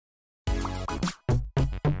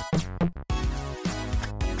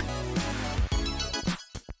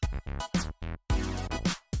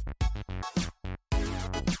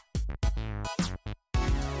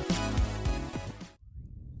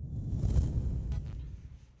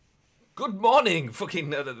Good morning.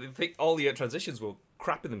 Fucking, I think all the transitions were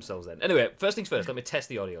crapping themselves then. Anyway, first things first, let me test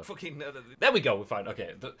the audio. Fucking, there we go, we're fine.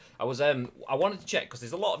 Okay, I wanted to check, because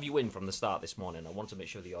there's a lot of you in from the start this morning. I wanted to make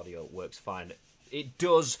sure the audio works fine. It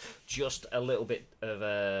does, just a little bit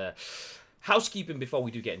of housekeeping before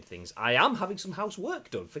we do get into things. I am having some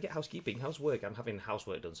housework done. Forget housekeeping, housework. I'm having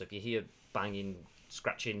housework done. So if you hear banging,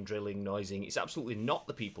 scratching, drilling, noising, it's absolutely not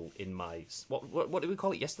the people in my... What did we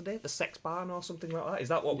call it yesterday? The sex barn or something like that? Is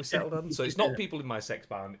that what we settled on? So it's not people in my sex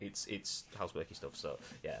barn, it's houseworky stuff. So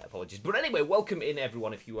yeah, apologies. But anyway, welcome in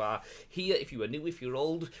everyone. If you are here, if you are new, if you're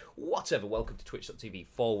old, whatever, welcome to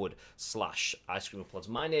twitch.tv/Ice Cream Applauds.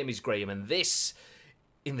 My name is Graham, and this...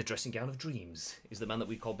 in the dressing gown of dreams is the man that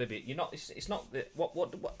we call Bibby. You're not. It's not the what.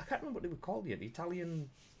 I can't remember what they would call you. The Italian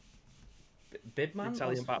bib man.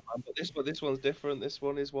 Italian Batman. But this one's different. This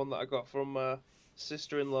one is one that I got from my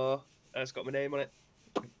sister-in-law. And it's got my name on it.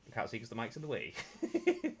 I can't see because the mic's in the way.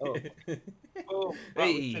 Oh,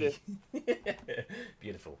 hey.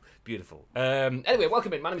 Beautiful, beautiful. Anyway,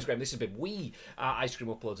 welcome in. My name is Graham. This is Bib. We are Ice Cream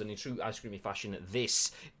Uploads, and in true ice creamy fashion,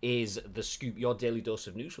 this is The Scoop, your daily dose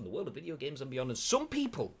of news from the world of video games and beyond. And some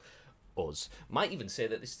people, us, might even say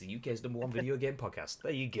that this is the UK's #1 video game podcast.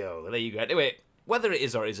 There you go. There you go. Anyway, whether it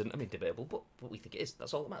is or isn't, I mean, debatable, but we think it is.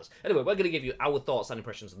 That's all that matters. Anyway, we're going to give you our thoughts and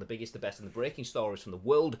impressions on the biggest, the best, and the breaking stories from the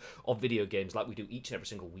world of video games, like we do each and every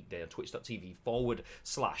single weekday on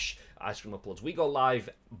twitch.tv/Ice Cream Uploads. We go live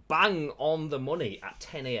bang on the money at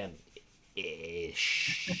 10 a.m.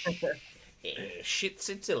 ish. Ish. It's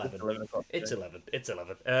 11. It's 11. It's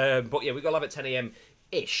 11. But yeah, we go live at 10 a.m.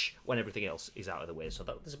 ish when everything else is out of the way. So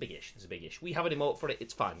there's a big ish. There's a big ish. We have an emote for it.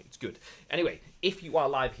 It's fine. It's good. Anyway, if you are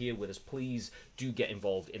live here with us, please do get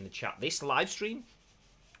involved in the chat. This live stream,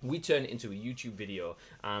 we turn it into a YouTube video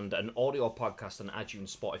and an audio podcast on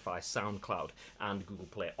iTunes, Spotify, SoundCloud, and Google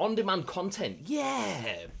Play. On-demand content,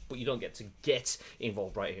 yeah! But you don't get to get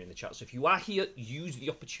involved right here in the chat. So if you are here, use the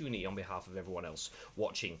opportunity on behalf of everyone else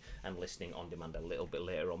watching and listening on demand a little bit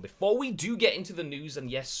later on. Before we do get into the news, and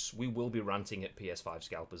yes, we will be ranting at PS5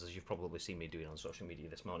 scalpers, as you've probably seen me doing on social media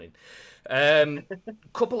this morning.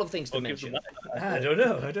 Couple of things to mention. I don't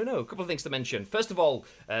know. A couple of things to mention. First of all,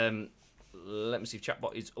 let me see if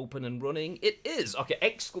chatbot is open and running. It is. Okay,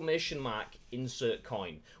 exclamation mark insert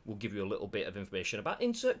coin will give you a little bit of information about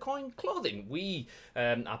insert coin clothing. We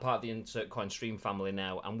are part of the insert coin stream family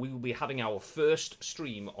now, and we will be having our first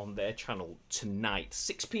stream on their channel tonight,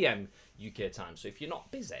 6 p.m. UK time. So if you're not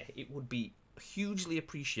busy, it would be hugely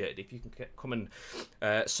appreciated if you can come and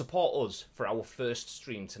support us for our first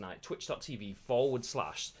stream tonight.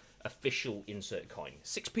 Twitch.tv/official insert coin.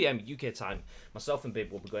 6 p.m. UK time. Myself and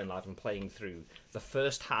Bib will be going live and playing through the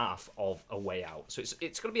first half of A Way Out. So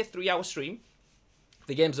it's going to be a 3-hour stream.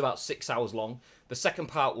 The game's about 6 hours long. The second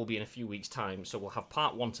part will be in a few weeks' time. So we'll have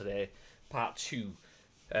part 1 today, part 2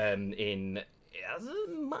 in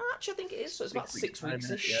March, I think it is. So it's about 6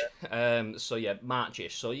 weeks-ish. Yeah. So yeah,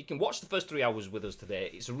 March-ish. So you can watch the first 3 hours with us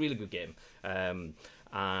today. It's a really good game. And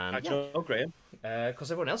I know, Graham.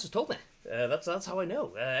 Because everyone else has told me. That's how I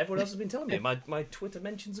know. Everyone else has been telling me. My Twitter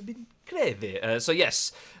mentions have been crazy. So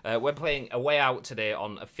yes, we're playing A Way Out today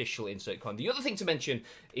on official insert coin. The other thing to mention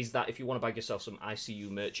is that if you want to buy yourself some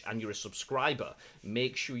ICU merch and you're a subscriber,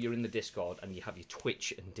 make sure you're in the Discord and you have your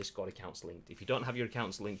Twitch and Discord accounts linked. If you don't have your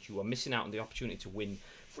accounts linked, you are missing out on the opportunity to win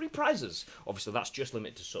free prizes. Obviously, that's just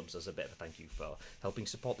limited to subs as a bit of a thank you for helping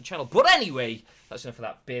support the channel. But anyway, that's enough of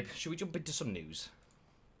that, Bib. Should we jump into some news?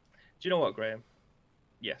 Do you know what, Graham?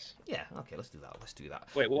 Yes. Yeah. Okay. Let's do that.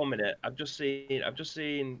 Wait 1 minute. I've just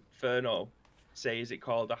seen Ferno say, "Is it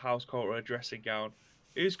called a house coat or a dressing gown?"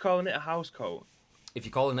 Who's calling it a house coat? If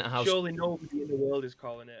you're calling it a house, surely nobody in the world is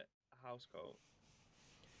calling it a house coat.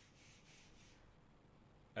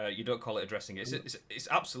 You don't call it a dressing gown. It's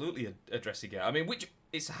absolutely a dressing gown. I mean,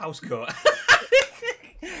 it's a house coat.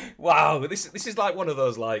 Wow. This is like one of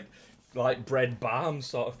those like bread balm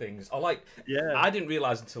sort of things. Yeah. I didn't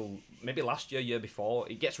realise until maybe last year before,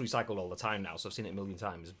 it gets recycled all the time now, so I've seen it a million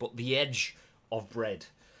times, but the edge of bread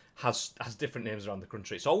has different names around the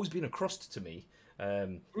country. It's always been a crust to me.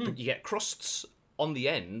 But you get crusts on the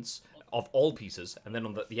ends of all pieces, and then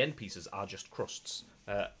on the end pieces are just crusts.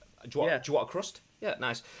 Do you want a crust? Yeah,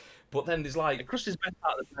 nice. But then there's like... The crust is best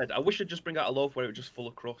out of the bread. I wish I'd just bring out a loaf where it was just full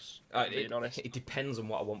of crust, being honest. It depends on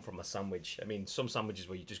what I want from a sandwich. I mean, some sandwiches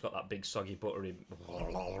where you just got that big soggy buttery...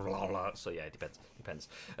 So yeah, it depends.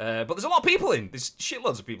 But there's a lot of people in. There's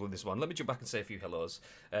shitloads of people in this one. Let me jump back and say a few hellos.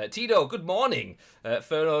 Tito, good morning.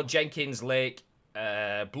 Ferno, Jenkins, Lake,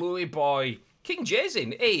 Bluey Boy, King Jay's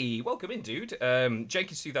in. Hey, welcome in, dude.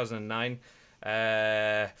 Jenkins 2009.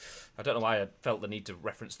 I don't know why I felt the need to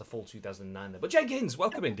reference the full 2009 there. But Jenkins,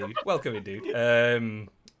 welcome in, dude. Welcome in, dude.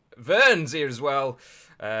 Vern's here as well.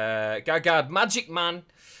 Gagad, Magic Man.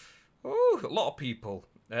 Oh, a lot of people.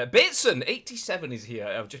 Bateson, 87 is here.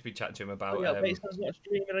 I've just been chatting to him about... Oh, yeah, Bateson's not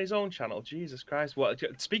streaming on his own channel. Jesus Christ. What?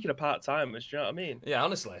 Speaking of part-timers, do you know what I mean? Yeah,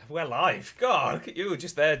 honestly, we're live. God, look at you,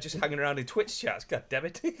 just there, just hanging around in Twitch chats. God damn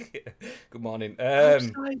it. Good morning.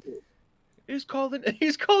 Who's calling a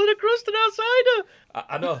crust an outsider?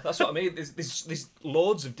 I know, that's what I mean. There's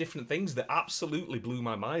loads of different things that absolutely blew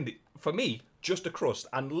my mind. For me, just a crust,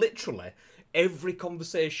 and literally every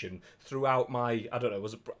conversation throughout my, I don't know,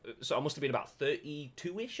 so I must have been about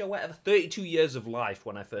 32-ish or whatever, 32 years of life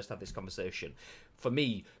when I first had this conversation. For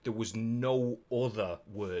me, there was no other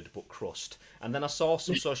word but crust. And then I saw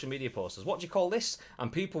some social media posters. What do you call this?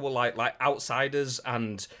 And people were like outsiders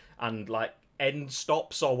and like end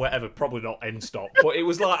stops or whatever. Probably not end stop, but it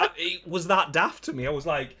was like, it was that daft to me. I was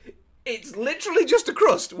like, it's literally just a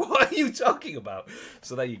crust. What are you talking about?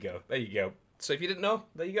 So there you go. There you go. So if you didn't know,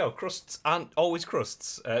 there you go. Crusts aren't always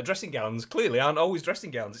crusts. Dressing gowns clearly aren't always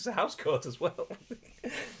dressing gowns. It's a house coat as well.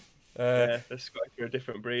 Yeah, they're a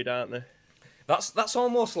different breed, aren't they? That's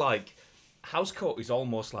almost like house coat is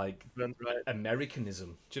almost like Right.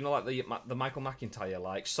 Americanism. Do you know, like the Michael McIntyre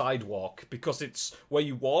like sidewalk, because it's where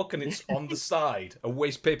you walk and it's on the side. A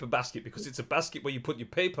waste paper basket because it's a basket where you put your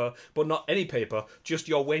paper, but not any paper, just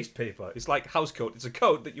your waste paper. It's like house coat. It's a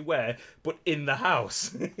coat that you wear, but in the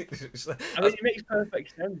house. I mean, it makes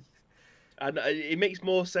perfect sense. And it makes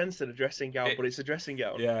more sense than a dressing gown, but it's a dressing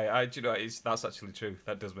gown. Yeah, do you know, that's actually true.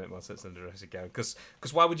 That does make more sense than a dressing gown. Because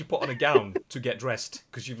why would you put on a gown to get dressed?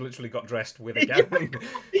 Because you've literally got dressed with a gown.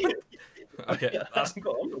 Okay,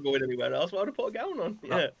 I'm not going anywhere else. Why would I put a gown on?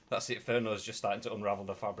 Yeah, that's it. Ferno's just starting to unravel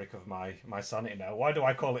the fabric of my sanity now. Why do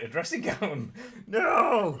I call it a dressing gown?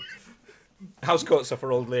 No! House coats are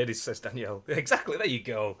for old ladies, says Danielle. Exactly, there you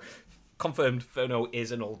go. Confirmed, Ferno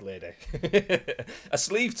is an old lady. A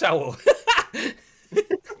sleeve towel.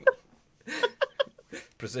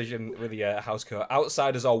 Precision with the house coat.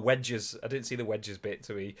 Outsiders are wedges. I didn't see the wedges bit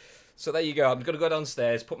to me. So there you go. I'm going to go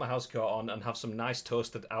downstairs, put my house coat on, and have some nice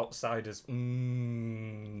toasted outsiders.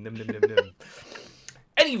 Num, num, num, num.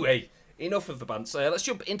 Anyway, enough of the banter. Let's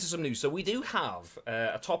jump into some news. So we do have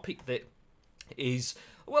a topic that is...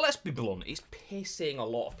 Well, let's be blunt, it's pissing a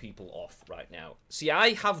lot of people off right now. See,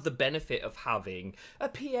 I have the benefit of having a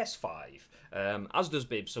PS5, as does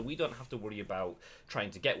Bib, so we don't have to worry about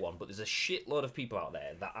trying to get one, but there's a shitload of people out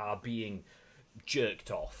there that are being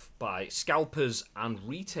jerked off by scalpers and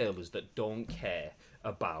retailers that don't care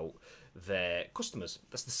about their customers.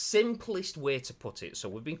 That's the simplest way to put it. So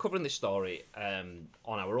we've been covering this story on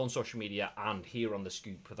our own social media and here on The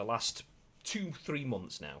Scoop for the last 2-3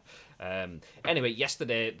 months now. Anyway,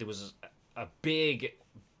 yesterday there was a big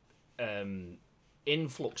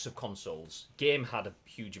influx of consoles. Game had a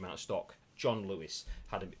huge amount of stock. John Lewis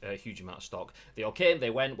had a huge amount of stock. They all came, they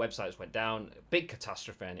went, websites went down, big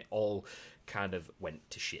catastrophe, and it all kind of went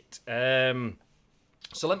to shit.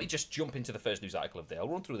 So let me just jump into the first news article of the day. I'll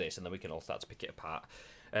run through this and then we can all start to pick it apart.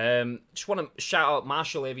 Just want to shout out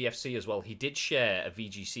Marshall AVFC as well. He did share a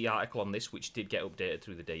VGC article on this, which did get updated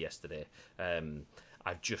through the day yesterday.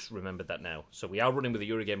 I've just remembered that now. So we are running with the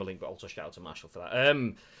Eurogamer link, but also shout out to Marshall for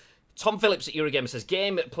that. Tom Phillips at Eurogamer says,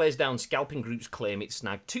 game plays down Scalping Group's claim it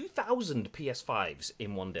snagged 2,000 PS5s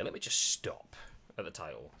in one day. Let me just stop at the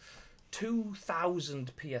title.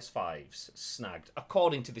 2,000 PS5s snagged,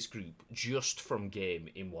 according to this group, just from game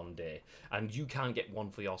in one day. And you can't get one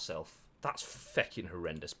for yourself. That's fucking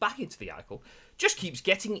horrendous. Back into the article. Just keeps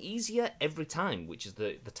getting easier every time, which is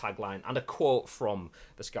the tagline, and a quote from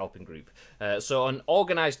the Scalping Group. So an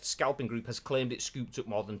organised Scalping Group has claimed it scooped up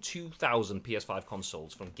more than 2,000 PS5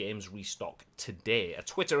 consoles from games restock today. A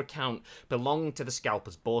Twitter account belonging to the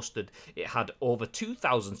scalpers boasted it had over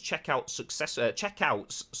 2,000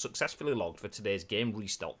 checkouts successfully logged for today's game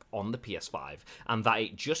restock on the PS5, and that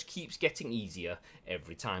it just keeps getting easier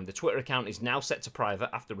every time. The Twitter account is now set to private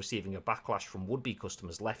after receiving a backlash from would-be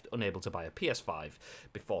customers left unable to buy a PS5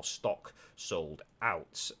 before stock sold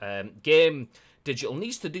out. Game Digital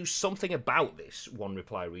needs to do something about this, one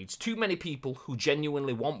reply reads. Too many people who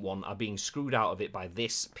genuinely want one are being screwed out of it by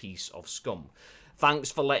this piece of scum.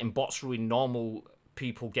 Thanks for letting bots ruin normal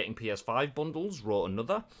people getting PS5 bundles, wrote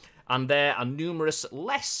another. and there are numerous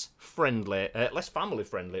less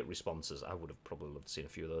family-friendly responses. I would have probably loved to see a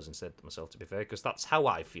few of those instead myself, to be fair, because that's how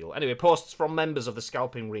I feel. Anyway, posts from members of the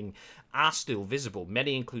Scalping Ring are still visible.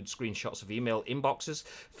 Many include screenshots of email inboxes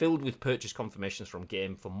filled with purchase confirmations from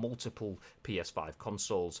game for multiple PS5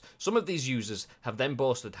 consoles. Some of these users have then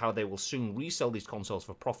boasted how they will soon resell these consoles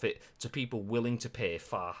for profit to people willing to pay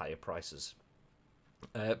far higher prices.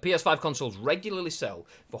 PS5 consoles regularly sell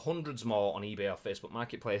for hundreds more on eBay or Facebook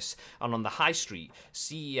Marketplace, and on the high street,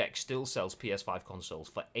 CEX still sells PS5 consoles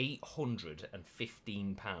for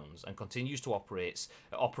 £815 and continues to operate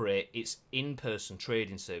its in-person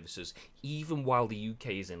trading services even while the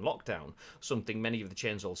UK is in lockdown, something many of the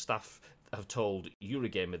chain's old staff have told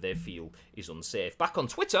Eurogamer they feel is unsafe. Back on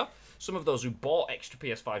Twitter, some of those who bought extra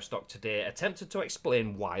PS5 stock today attempted to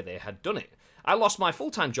explain why they had done it. I lost my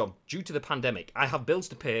full-time job due to the pandemic. I have bills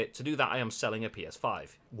to pay. To do that, I am selling a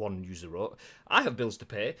PS5. One user wrote, I have bills to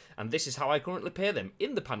pay, and this is how I currently pay them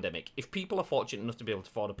in the pandemic. If people are fortunate enough to be able to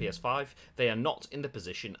afford a PS5, they are not in the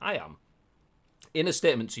position I am. In a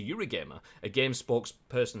statement to Eurogamer, a game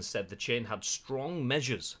spokesperson said the chain had strong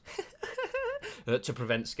measures to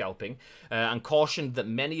prevent scalping, and cautioned that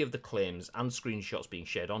many of the claims and screenshots being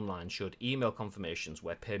shared online showed email confirmations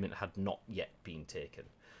where payment had not yet been taken.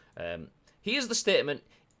 Here's the statement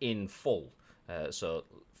in full. So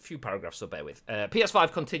few paragraphs, so bear with.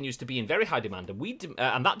 PS5 continues to be in very high demand,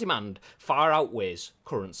 and that demand far outweighs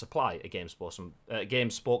current supply, a game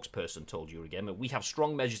spokesperson told Eurogamer. We have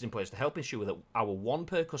strong measures in place to help ensure that our one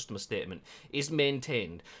per customer statement is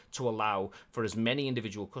maintained to allow for as many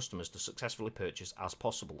individual customers to successfully purchase as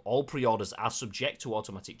possible. All pre-orders are subject to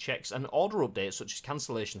automatic checks, and order updates such as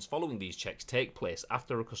cancellations following these checks take place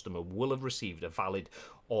after a customer will have received a valid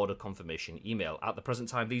order confirmation email. At the present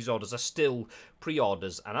time, these orders are still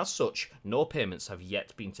pre-orders, and as such, no payments have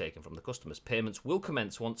yet been taken from the customers. Payments will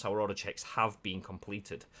commence once our order checks have been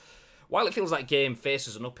completed. While it feels like game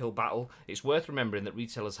faces an uphill battle, it's worth remembering that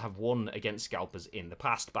retailers have won against scalpers in the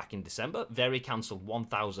past. Back in December, Very cancelled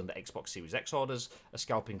 1,000 Xbox Series X orders a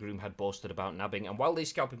scalping group had boasted about nabbing, and while these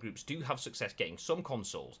scalping groups do have success getting some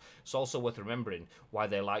consoles, it's also worth remembering why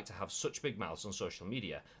they like to have such big mouths on social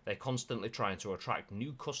media. They're constantly trying to attract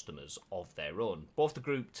new customers of their own. Both the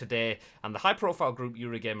group today and the high-profile group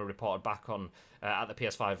Eurogamer reported back on at the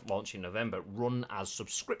PS5 launch in November run as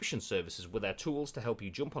subscription services with their tools to help you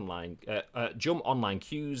jump online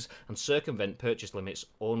queues and circumvent purchase limits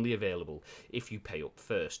only available if you pay up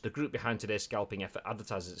first. The group behind today's scalping effort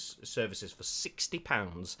advertises services for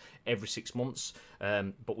 £60 every 6 months,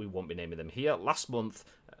 but we won't be naming them here. Last month,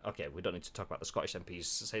 okay, we don't need to talk about the Scottish MPs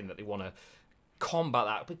saying that they want to combat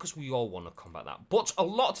that, because we all want to combat that. But a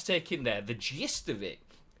lot to take in there. The gist of it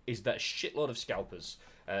is that a shitload of scalpers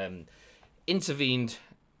intervened,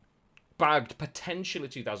 bagged potentially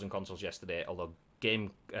 2,000 consoles yesterday, although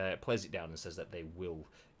Game plays it down and says that they will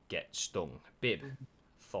get stung. Bib,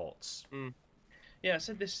 thoughts? Yeah, I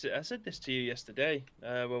said this to you yesterday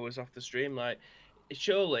when I was off the stream. Like,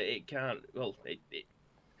 surely it can't. Well,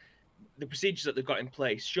 the procedures that they've got in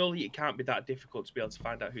place, surely it can't be that difficult to be able to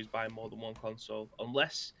find out who's buying more than one console,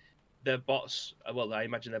 unless their bots. Well, I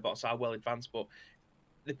imagine their bots are well advanced, but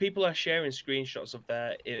the people are sharing screenshots of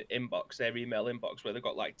their inbox, their email inbox, where they've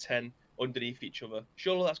got like 10 underneath each other.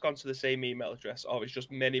 Surely that's gone to the same email address, or it's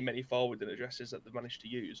just many, many forwarding addresses that they've managed to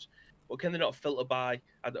use. But can they not filter by,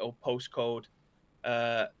 I don't know, postcode,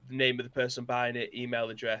 the name of the person buying it,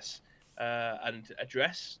 email address, and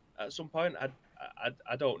address at some point? I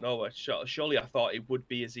don't know. Surely I thought it would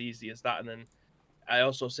be as easy as that. And then I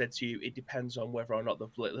also said to you, it depends on whether or not they've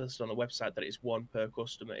listed on the website that it's one per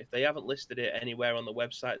customer. If they haven't listed it anywhere on the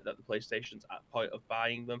website that the PlayStation's at point of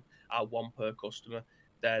buying them are one per customer,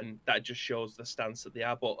 then that just shows the stance that they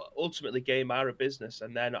are. But ultimately, Game are a business,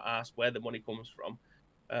 and they're not asked where the money comes from,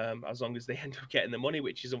 as long as they end up getting the money,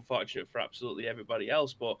 which is unfortunate for absolutely everybody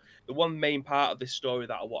else. But the one main part of this story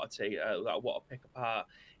that I want to pick apart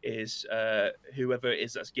is whoever it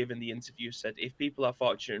is that's given the interview said, if people are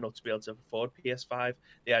fortunate enough to be able to afford PS5,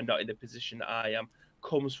 they are not in the position that I am.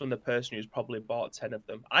 Comes from the person who's probably bought 10 of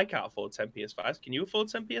them. I can't afford 10 PS5s. Can you afford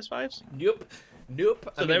 10 PS5s? Nope.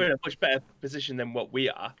 So they're in a much better position than what we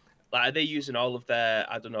are. Like, are they using all of their,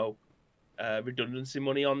 I don't know, redundancy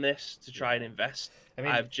money on this to try and invest?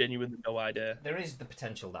 I have genuinely no idea. There is the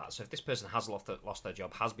potential that, so if this person has lost their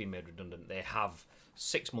job, has been made redundant, they have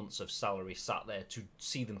 6 months of salary sat there to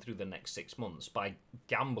see them through the next 6 months. By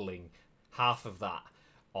gambling half of that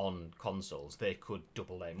on consoles, they could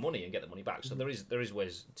double their money and get the money back. So there is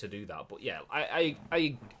ways to do that. But yeah, I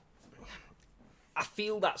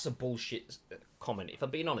feel that's a bullshit comment. If I'm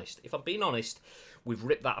being honest, we've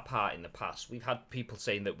ripped that apart in the past. We've had people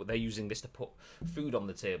saying that they're using this to put food on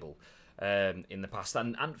the table in the past,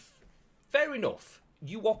 and fair enough.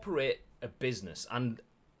 You operate a business, and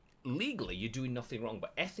legally you're doing nothing wrong,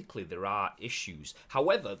 but ethically there are issues.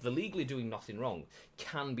 However, the legally doing nothing wrong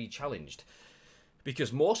can be challenged,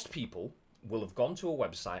 because most people will have gone to a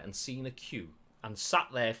website and seen a queue and sat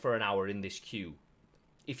there for an hour in this queue.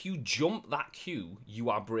 If you jump that queue,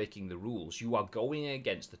 you are breaking the rules. You are going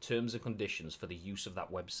against the terms and conditions for the use of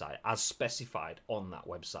that website as specified on that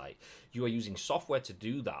website. You are using software to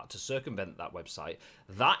do that, to circumvent that website.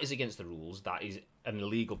 That is against the rules. That is an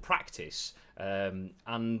illegal practice.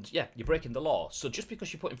 And yeah, you're breaking the law. So just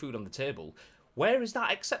because you're putting food on the table, where is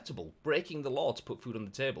that acceptable? Breaking the law to put food on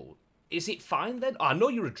the table. Is it fine then? I know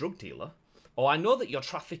you're a drug dealer. Or I know that you're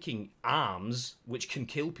trafficking arms, which can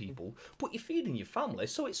kill people, but you're feeding your family,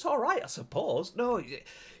 so it's all right, I suppose. No,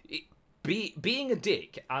 being a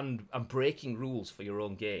dick and breaking rules for your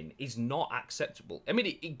own gain is not acceptable. I mean,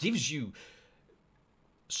 it gives you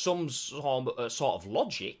some sort of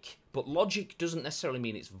logic, but logic doesn't necessarily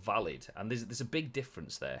mean it's valid, and there's a big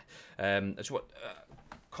difference there. That's what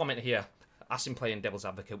comment here. Asim playing Devil's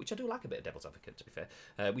Advocate, which I do like a bit of Devil's Advocate, to be fair.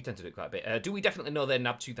 We tend to do it quite a bit. Do we definitely know they're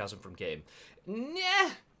NAB 2000 from game? Nah,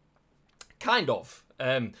 kind of.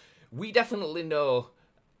 We definitely know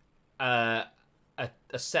a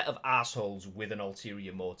set of assholes with an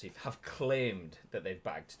ulterior motive have claimed that they've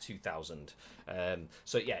bagged 2000.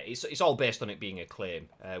 So yeah, it's all based on it being a claim,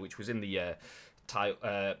 which was in the title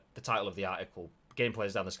of the article.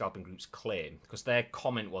 Gameplayers down the Scalping Group's claim, because their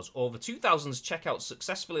comment was over 2000's checkouts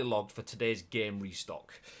successfully logged for today's game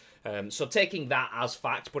restock. So taking that as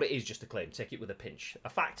fact, but it is just a claim. Take it with a pinch. A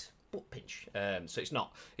fact, but pinch. So it's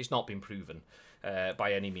not been proven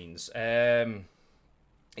by any means.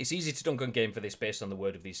 It's easy to dunk on game for this based on the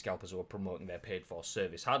word of these scalpers who are promoting their paid-for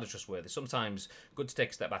service. Hardly trustworthy. Sometimes good to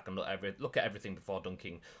take a step back and look at everything before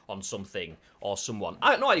dunking on something or someone.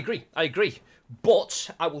 I agree.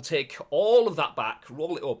 But I will take all of that back,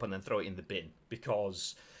 roll it up, and then throw it in the bin,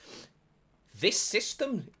 because this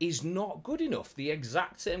system is not good enough. The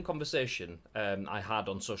exact same conversation I had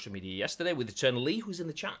on social media yesterday with Eternal Lee, who's in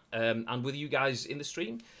the chat, and with you guys in the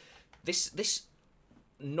stream. This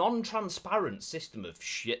non-transparent system of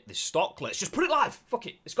shit, this stock, let's just put it live, fuck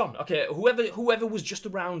it, it's gone, okay, whoever was just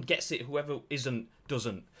around gets it, whoever isn't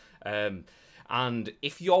doesn't. And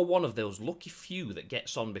if you're one of those lucky few that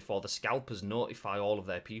gets on before the scalpers notify all of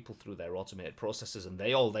their people through their automated processes and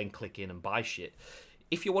they all then click in and buy shit,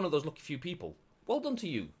 if you're one of those lucky few people, well done to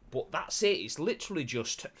you. But that's it, it's literally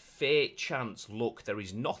just fate, chance, luck. There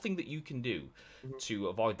is nothing that you can do to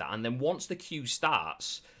avoid that. And then once the queue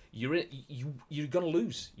starts, you're gonna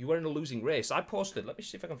lose. You are in a losing race. I posted. Let me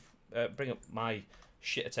see if I can bring up my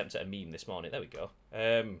shit attempt at a meme this morning. There we go.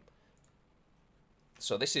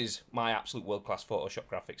 So this is my absolute world-class Photoshop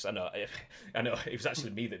graphics. I know. It was actually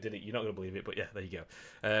me that did it. You're not gonna believe it, but yeah, there you go.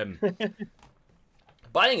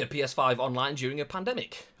 Buying a PS5 online during a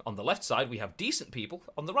pandemic. On the left side, we have decent people.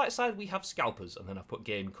 On the right side, we have scalpers. And then I've put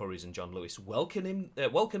Game Curries and John Lewis welcoming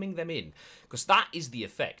them in, because that is the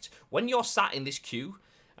effect. When you're sat in this queue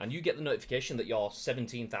and you get the notification that you're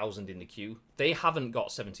 17,000 in the queue, they haven't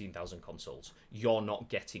got 17,000 consoles. You're not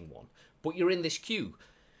getting one. But you're in this queue.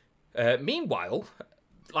 Meanwhile,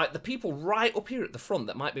 like the people right up here at the front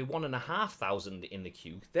that might be 1,500 in the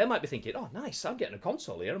queue, they might be thinking, oh, nice, I'm getting a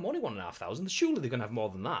console here. I'm only 1,500. Surely they're going to have more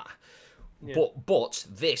than that. Yeah. But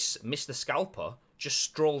this Mr. Scalper just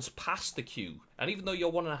strolls past the queue. And even though you're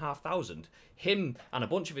 1,500, him and a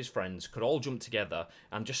bunch of his friends could all jump together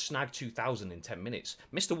and just snag 2,000 in 10 minutes.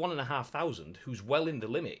 Mr. 1,500, who's well in the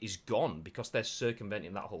limit, is gone because they're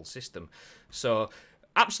circumventing that whole system. So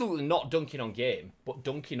absolutely not dunking on game, but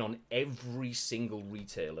dunking on every single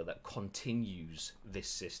retailer that continues this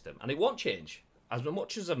system. And it won't change. As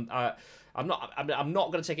much as I'm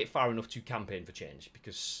not going to take it far enough to campaign for change,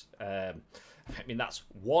 because I mean, that's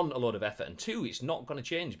one, a load of effort, and two, it's not going to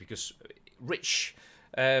change because Rich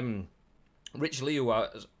Lee, who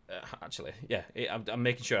actually, yeah, I'm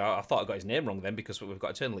making sure. I thought I got his name wrong then because we've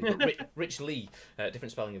got Eternally. But Rich Lee,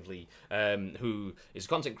 different spelling of Lee, who is a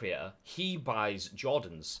content creator, he buys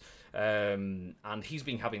Jordans. And he's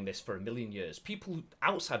been having this for 1 million years. People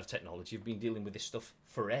outside of technology have been dealing with this stuff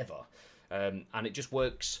forever. And it just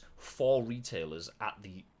works for retailers at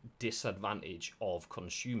the disadvantage of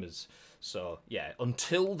consumers. So, yeah,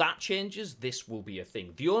 until that changes, this will be a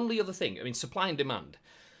thing. The only other thing, I mean, supply and demand.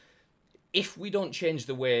 If we don't change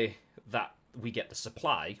the way that we get the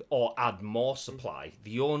supply or add more supply,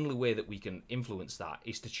 the only way that we can influence that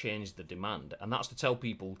is to change the demand. And that's to tell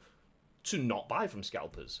people to not buy from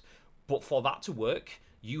scalpers. But for that to work,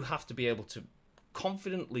 you have to be able to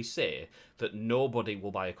confidently say that nobody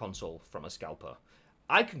will buy a console from a scalper.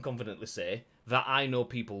 I can confidently say that I know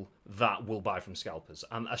people that will buy from scalpers.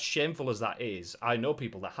 And as shameful as that is, I know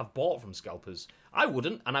people that have bought from scalpers. I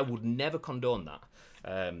wouldn't, and I would never condone that.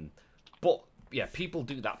 But yeah, people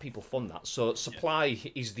do that, people fund that. So supply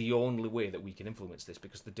is the only way that we can influence this,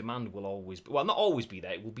 because the demand will always be, well, not always be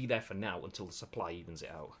there, it will be there for now until the supply evens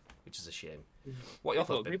it out, which is a shame. What are your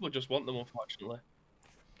thoughts, people just want them, unfortunately.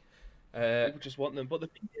 People just want them. But the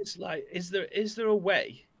thing is, like, is there a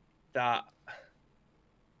way that,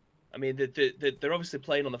 I mean, they're obviously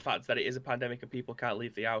playing on the fact that it is a pandemic and people can't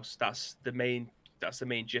leave the house. That's the main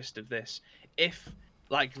gist of this. If,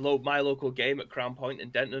 like, my local game at Crown Point in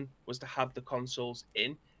Denton was to have the consoles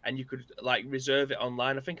in, and you could, like, reserve it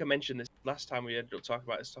online. I think I mentioned this last time we ended up talking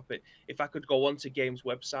about this topic. If I could go onto Games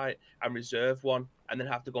website and reserve one, and then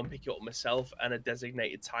have to go and pick it up myself and a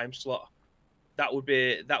designated time slot, that would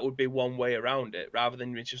be one way around it, rather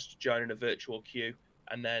than just joining a virtual queue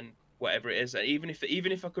and then whatever it is. And even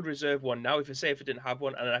if I could reserve one now, if I didn't have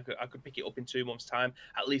one and I could pick it up in 2 months' time,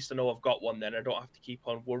 at least I know I've got one. Then I don't have to keep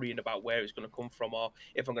on worrying about where it's going to come from, or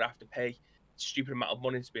if I'm going to have to pay a stupid amount of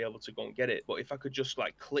money to be able to go and get it. But if I could just,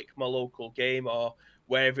 like, click my local game or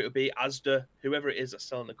wherever it would be, Asda, whoever it is that's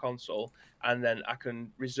selling the console, and then I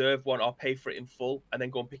can reserve one or pay for it in full and then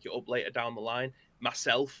go and pick it up later down the line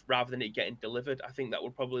myself, rather than it getting delivered. I think that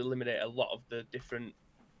would probably eliminate a lot of the different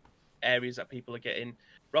areas that people are getting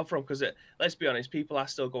robbed from, because let's be honest, people are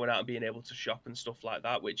still going out and being able to shop and stuff like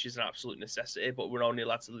that, which is an absolute necessity, but we're only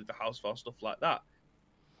allowed to leave the house for stuff like that.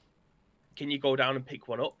 Can you go down and pick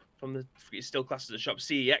one up from the, it's still classed as a shop?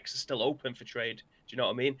 CEX is still open for trade, do you know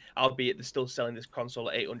what I mean? Albeit they're still selling this console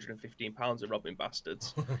at £815 and robbing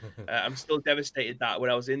bastards. I'm still devastated that when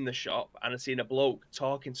I was in the shop and I seen a bloke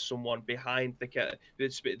talking to someone behind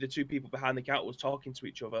the two people behind the counter was talking to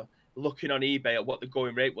each other, looking on eBay at what the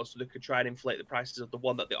going rate was so they could try and inflate the prices of the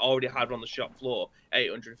one that they already had on the shop floor,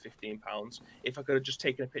 £815. If I could have just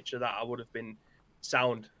taken a picture of that, I would have been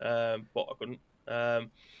sound, but I couldn't.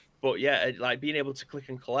 But yeah, like, being able to click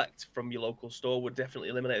and collect from your local store would definitely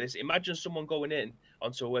eliminate this. Imagine someone going in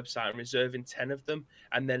onto a website and reserving 10 of them,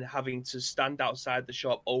 and then having to stand outside the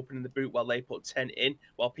shop, opening the boot while they put 10 in,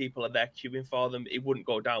 while people are there queuing for them. It wouldn't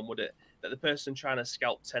go down, would it? That the person trying to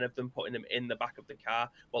scalp 10 of them, putting them in the back of the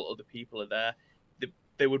car while other people are there,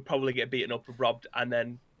 they would probably get beaten up and robbed, and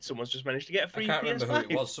then someone's just managed to get a free PS5. I can't remember who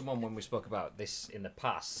it was. Someone, when we spoke about this in the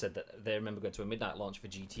past, said that they remember going to a midnight launch for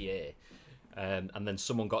GTA, and then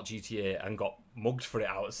someone got GTA and got mugged for it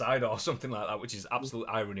outside or something like that, which is absolute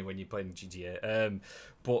irony when you're playing GTA.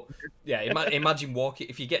 But yeah, imagine walking,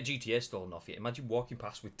 if you get GTA stolen off you, imagine walking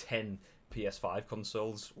past with 10 PS5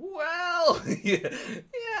 consoles. Well, yeah.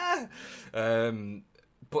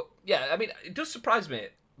 But yeah, I mean, it does surprise me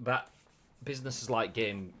that businesses like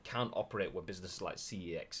Game can't operate where businesses like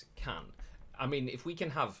CEX can. I mean, if we can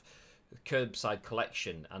have curbside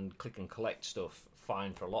collection and click and collect stuff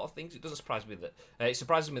fine for a lot of things, it doesn't surprise me that it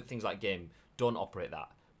surprises me that things like Game don't operate that.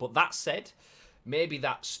 But that said, maybe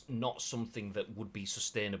that's not something that would be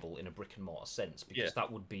sustainable in a brick and mortar sense, because that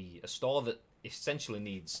would be a store that essentially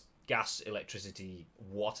needs gas, electricity,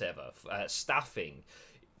 whatever, staffing,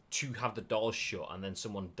 to have the doors shut and then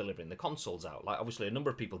someone delivering the consoles out. Like, obviously a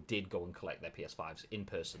number of people did go and collect their PS5s in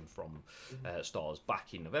person from stores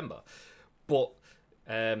back in November, but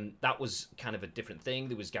that was kind of a different thing.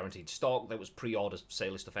 There was guaranteed stock, there was pre-order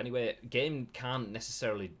sale stuff anyway. Game can't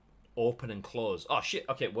necessarily open and close. Oh shit,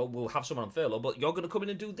 okay, well, we'll have someone on furlough, but you're going to come in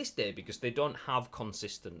and do this day, because they don't have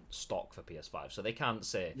consistent stock for PS5. So they can't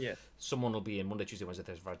say someone will be in Monday, Tuesday, Wednesday,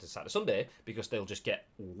 Thursday, Friday, Saturday, Sunday, because they'll just get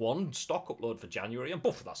one stock upload for January and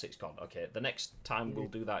boof, that's it's gone. Okay, the next time we'll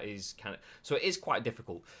do that is kind of... So it is quite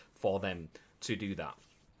difficult for them to do that.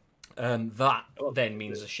 That then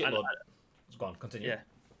means a shitload... Go on, continue. Yeah.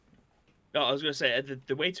 No, I was going to say,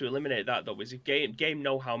 the way to eliminate that, though, is if Game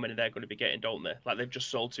know how many they're going to be getting, don't they? Like, they've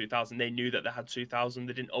just sold 2,000. They knew that they had 2,000.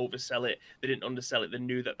 They didn't oversell it. They didn't undersell it. They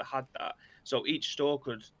knew that they had that. So each store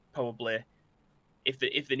could probably, if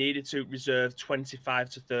they needed to, reserve 25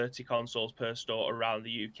 to 30 consoles per store around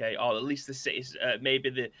the UK, or at least the cities,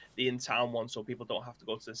 maybe the in-town one, so people don't have to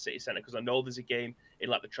go to the city centre. Because I know there's a game in,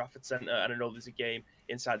 like, the Trafford Centre, and I know there's a game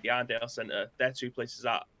inside the Arndale Centre. They're two places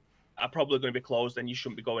that are probably going to be closed, and you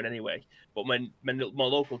shouldn't be going anyway. But my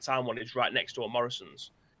local town one is right next to a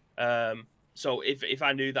Morrison's. So if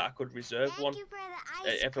I knew that I could reserve one,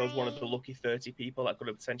 if I was one of the lucky 30 people that could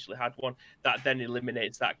have potentially had one, that then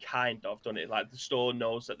eliminates that kind of, done it. Like, the store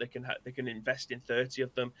knows that they can invest in 30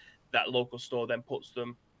 of them. That local store then puts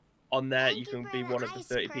them on there, you can be one of the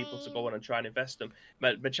 30 people to go on and try and invest them.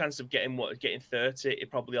 My chance of getting 30 is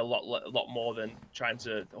probably a lot more than trying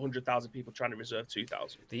to 100,000 people trying to reserve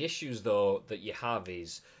 2,000. The issues though that you have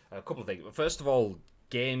is a couple of things. First of all,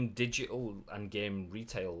 game digital and game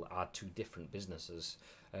retail are two different businesses.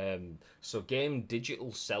 So game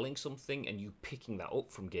digital selling something and you picking that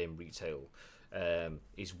up from game retail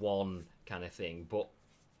is one kind of thing. But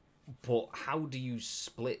how do you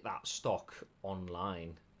split that stock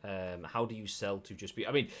online? How do you sell to just be?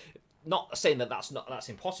 I mean, not saying that that's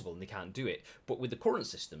impossible and they can't do it, but with the current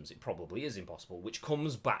systems, it probably is impossible. Which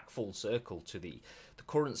comes back full circle to the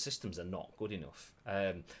current systems are not good enough,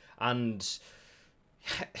 and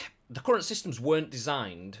the current systems weren't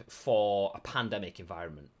designed for a pandemic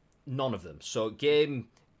environment. None of them. So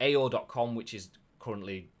GameAO.com, which is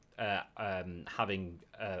currently having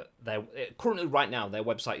currently right now their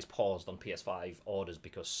website is paused on PS5 orders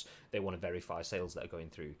because they want to verify sales that are going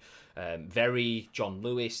through. John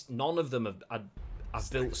Lewis, none of them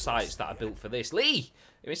have built sites that are built for this. Lee,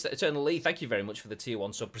 Mr. Eternal Lee, thank you very much for the tier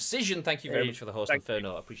 1. So Precision, thank you very much for the host.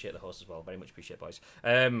 Inferno, appreciate the host as well. Very much appreciate, boys.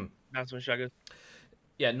 That's one, Shaggers.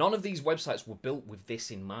 Yeah, none of these websites were built with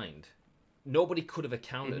this in mind. Nobody could have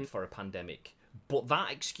accounted for a pandemic. But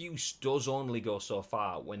that excuse does only go so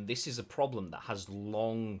far when this is a problem that has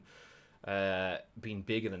long been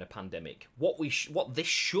bigger than a pandemic. What this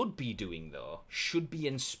should be doing, though, should be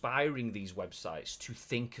inspiring these websites to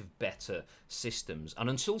think of better systems. And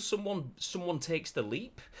until someone takes the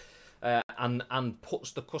leap and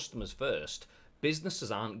puts the customers first,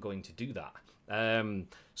 businesses aren't going to do that.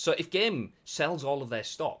 So if Game sells all of their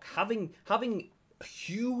stock, having a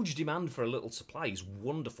huge demand for a little supply is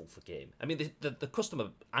wonderful for Game. I mean, the customer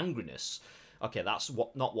angriness, okay, that's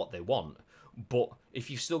not what they want. But if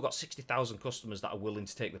you've still got 60,000 customers that are willing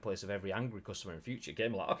to take the place of every angry customer in future,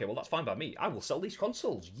 Game are like, okay, well, that's fine by me. I will sell these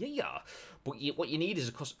consoles, yeah. But what you need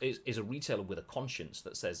is a retailer with a conscience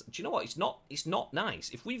that says, do you know what? It's not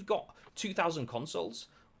nice if we've got 2,000 consoles,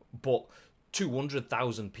 but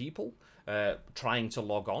 200,000 people trying to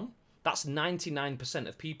log on. That's 99%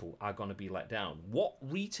 of people are going to be let down. What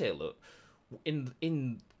retailer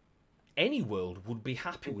in any world would be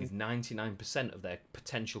happy with 99% of their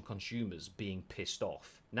potential consumers being pissed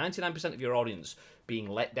off? 99% of your audience being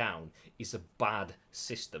let down is a bad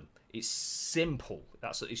system. It's simple.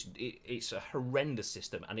 It's a horrendous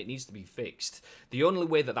system, and it needs to be fixed. The only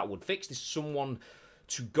way that would fix is someone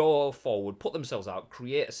to go forward, put themselves out,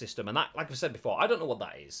 create a system. And that, like I said before, I don't know what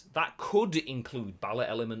that is. That could include ballot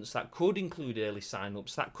elements. That could include early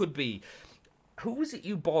sign-ups. That could be... Who was it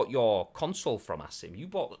you bought your console from, Asim? You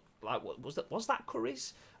bought, like, was that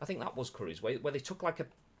Curry's? I think that was Curry's, where they took, like, a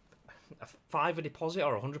 £5 deposit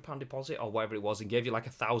or £100 deposit or whatever it was and gave you, like, a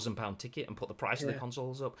 £1,000 ticket and put the price of the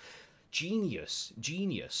consoles up. Genius.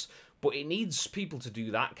 But it needs people to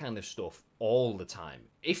do that kind of stuff all the time.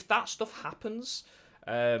 If that stuff happens...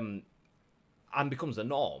 and becomes the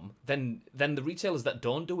norm, then the retailers that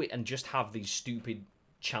don't do it and just have these stupid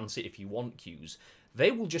chance it if you want queues, they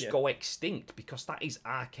will just go extinct because that is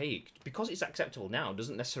archaic. Because it's acceptable now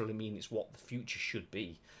doesn't necessarily mean it's what the future should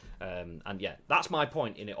be. And yeah, that's my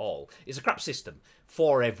point in it all. It's a crap system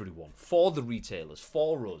for everyone, for the retailers,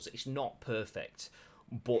 for us. It's not perfect,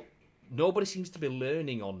 but nobody seems to be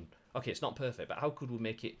learning on, okay, it's not perfect, but how could we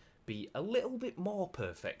make it be a little bit more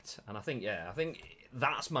perfect? And I think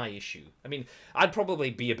that's my issue. I mean, I'd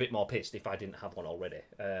probably be a bit more pissed if I didn't have one already.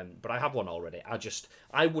 But I have one already.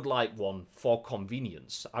 I would like one for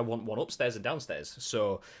convenience. I want one upstairs and downstairs.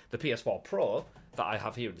 So the PS4 Pro that I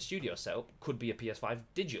have here in the studio setup could be a PS5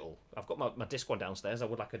 digital. I've got my disc one downstairs. I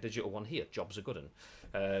would like a digital one here. Job's a good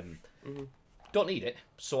one. Don't need it,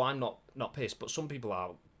 so I'm not pissed. But some people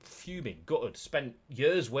are fuming, gutted, spent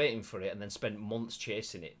years waiting for it and then spent months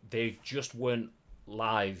chasing it. They just weren't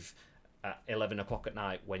live at 11 o'clock at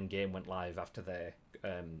night when Game went live after their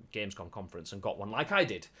Gamescom conference and got one like I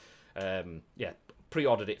did.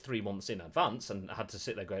 Pre-ordered it 3 months in advance and I had to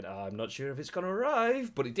sit there going, I'm not sure if it's going to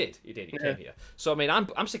arrive, but it did. It came here. So I mean,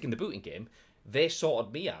 I'm sick in the booting game. They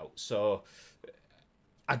sorted me out, so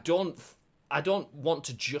I don't want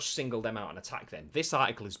to just single them out and attack them. This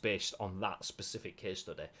article is based on that specific case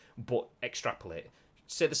study, but extrapolate.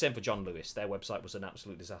 Say the same for John Lewis. Their website was an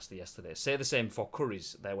absolute disaster yesterday. Say the same for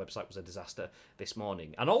Curry's. Their website was a disaster this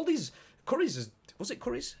morning. And all these... Was it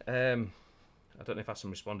Curry's? I don't know if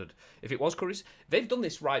Aston responded. If it was Curry's, they've done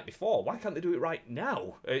this right before. Why can't they do it right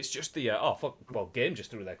now? It's just the... Game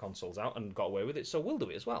just threw their consoles out and got away with it, so we'll do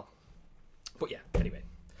it as well. But yeah, anyway.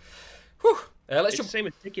 Whew. It's the same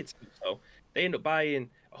with tickets, though. They end up buying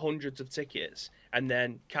hundreds of tickets and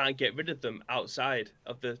then can't get rid of them outside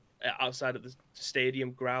of the outside of the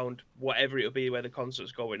stadium ground, whatever it'll be where the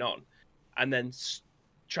concert's going on, and then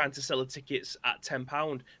trying to sell the tickets at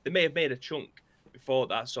 £10. They may have made a chunk before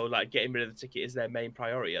that, so like getting rid of the ticket is their main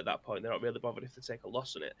priority at that point. They're not really bothered if they take a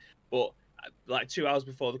loss on it. But like 2 hours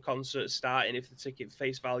before the concert starting, if the ticket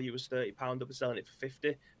face value was £30, they'll be selling it for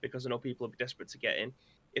 50 because I know people will be desperate to get in.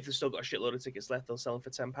 If they've still got a shitload of tickets left, they'll sell them for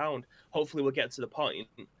 £10. Hopefully, we'll get to the point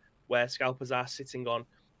where scalpers are sitting on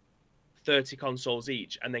 30 consoles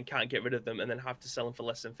each and then can't get rid of them and then have to sell them for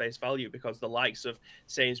less than face value because the likes of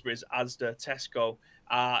Sainsbury's, Asda, Tesco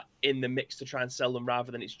are in the mix to try and sell them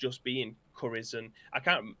rather than it's just being Currys. And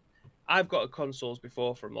I've got consoles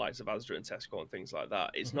before from the likes of Asda and Tesco and things like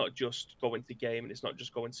that. It's not just going to game and it's not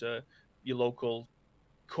just going to your local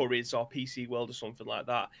Currys or PC World or something like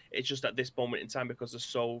that. It's just at this moment in time, because there's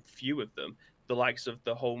so few of them, the likes of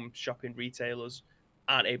the home shopping retailers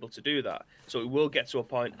aren't able to do that. So it will get to a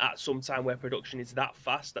point at some time where production is that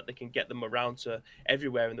fast that they can get them around to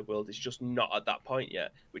everywhere in the world. It's just not at that point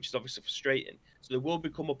yet, which is obviously frustrating. So there will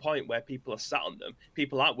become a point where people are sat on them.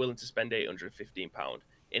 People aren't willing to spend £815.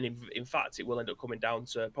 And in fact, it will end up coming down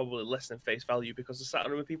to probably less than face value because the sat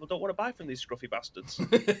on them and people don't want to buy from these scruffy bastards.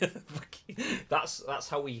 That's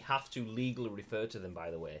how we have to legally refer to them, by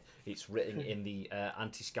the way. It's written in the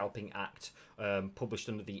Anti-Scalping Act, published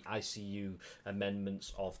under the ICU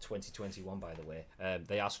amendments of 2021, by the way.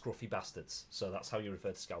 They are scruffy bastards, so that's how you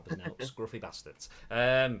refer to scalpers now. Scruffy bastards.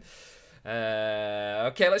 Okay,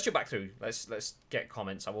 let's jump back through. Let's get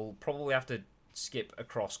comments. I will probably have to skip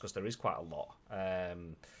across because there is quite a lot.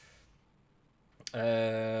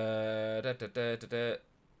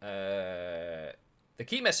 The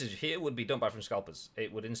key message here would be don't buy from scalpers.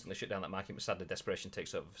 It would instantly shut down that market, but sadly desperation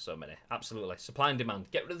takes over for so many. Absolutely. Supply and demand.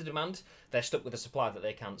 Get rid of the demand. They're stuck with a supply that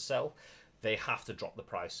they can't sell. They have to drop the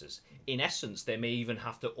prices. In essence, they may even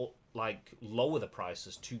have to lower the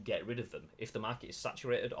prices to get rid of them if the market is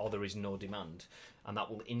saturated or there is no demand, and that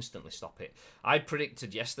will instantly stop it. I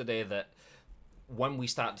predicted yesterday that when we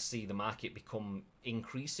start to see the market become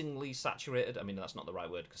increasingly saturated, I mean, that's not the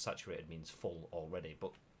right word because saturated means full already,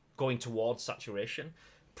 but going towards saturation,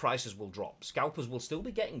 prices will drop. Scalpers will still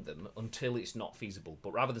be getting them until it's not feasible,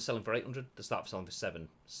 but rather than selling for 800, they start selling for 7,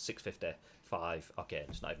 650, 5. Okay,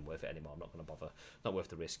 it's not even worth it anymore. I'm not going to bother. Not worth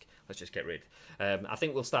the risk. Let's just get rid. I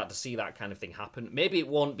think we'll start to see that kind of thing happen. Maybe it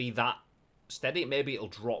won't be that steady. Maybe it'll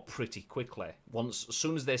drop pretty quickly. As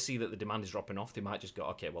soon as they see that the demand is dropping off, they might just go,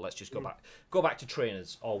 okay, well, let's just go back to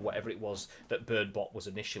trainers or whatever it was that BirdBot was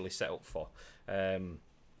initially set up for.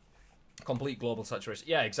 Complete global saturation.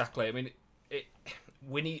 Yeah, exactly. I mean,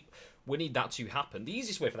 we need that to happen. The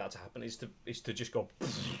easiest way for that to happen is to just go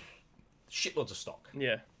shitloads of stock.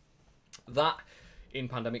 Yeah. That in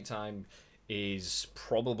pandemic time is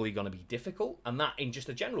probably going to be difficult, and that in just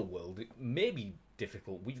a general world it may be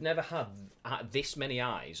difficult. We've never had this many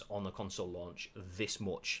eyes on the console launch this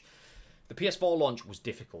much. The PS4 launch was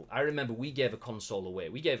difficult. I remember we gave a console away.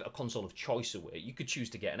 We gave a console of choice away. You could choose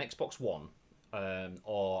to get an Xbox One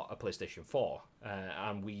or a PlayStation 4,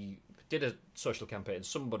 and we did a social campaign.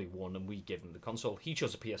 Somebody won and we gave him the console. He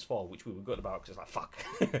chose a PS4, which we were good about because it's like, fuck,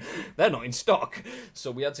 they're not in stock.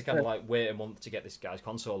 So we had to kind of wait a month to get this guy's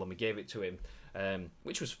console, and we gave it to him,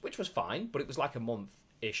 which was fine, but it was like a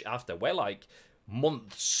month-ish after. We're like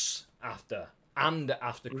months after and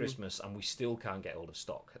after Christmas, and we still can't get hold of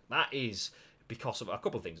stock. That is because of a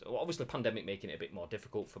couple of things. Obviously, pandemic making it a bit more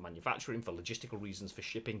difficult for manufacturing, for logistical reasons, for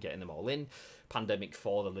shipping, getting them all in. Pandemic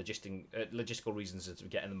for the logistical reasons of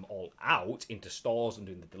getting them all out into stores and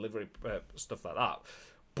doing the delivery, stuff like that.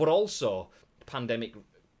 But also, pandemic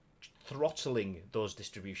throttling those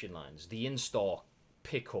distribution lines. The in-store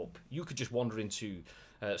pickup. You could just wander into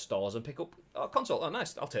stores and pick up a console. Oh,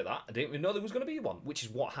 nice, I'll take that. I didn't even know there was going to be one, which is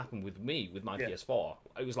what happened with me with my PS4.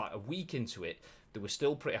 It was like a week into it. They were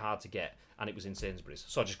still pretty hard to get, and it was in Sainsbury's.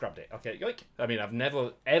 So I just grabbed it. Okay, yoink. I mean, I've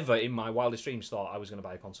never, ever in my wildest dreams thought I was going to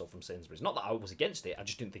buy a console from Sainsbury's. Not that I was against it, I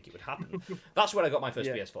just didn't think it would happen. That's where I got my first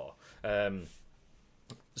PS4.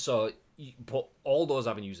 But all those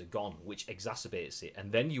avenues are gone, which exacerbates it.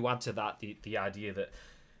 And then you add to that the idea that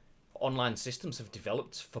online systems have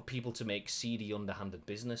developed for people to make seedy, underhanded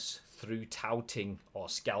business through touting or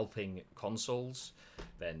scalping consoles.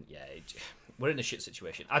 Then, yeah, we're in a shit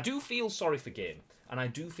situation. I do feel sorry for Game, and I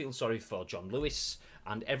do feel sorry for John Lewis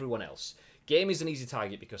and everyone else. Game is an easy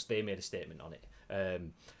target because they made a statement on it.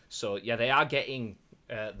 So, yeah, they are getting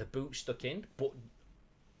the boot stuck in, but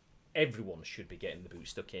everyone should be getting the boot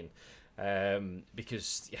stuck in.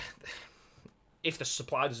 Because, if the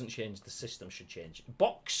supply doesn't change, the system should change.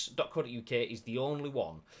 Box.co.uk is the only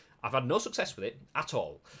one. I've had no success with it at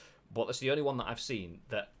all, but that's the only one that I've seen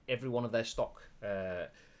that every one of their stock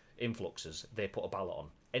influxes, they put a ballot on.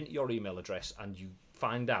 Enter your email address and you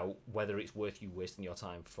find out whether it's worth you wasting your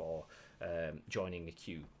time for joining a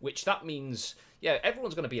queue. Which that means, yeah,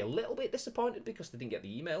 everyone's going to be a little bit disappointed because they didn't get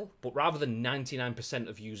the email. But rather than 99%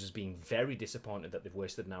 of users being very disappointed that they've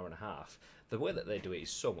wasted an hour and a half, the way that they do it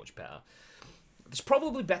is so much better. There's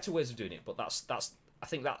probably better ways of doing it, but that's I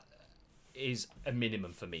think that is a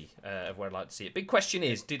minimum for me of where I'd like to see it. Big question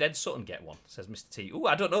is, did Ed Sutton get one? Says Mr. T. Oh,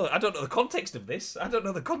 I don't know the context of this.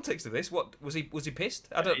 What was he pissed?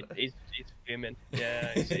 I don't. He's fuming.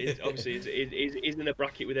 Yeah, obviously he's in a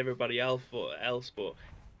bracket with everybody else, but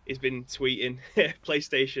he's been tweeting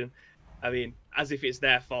PlayStation. I mean, as if it's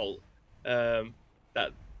their fault. I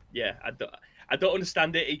don't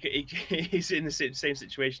understand it. He's in the same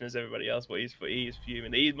situation as everybody else, but he's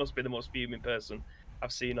fuming. He must be the most fuming person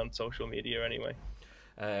I've seen on social media anyway.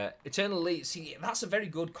 Eternally, see, that's a very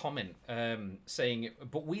good comment, saying,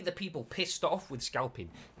 but we the people pissed off with scalping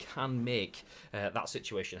can make that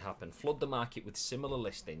situation happen. Flood the market with similar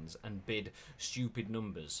listings and bid stupid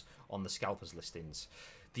numbers on the scalpers listings.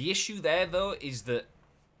 The issue there, though, is that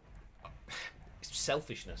it's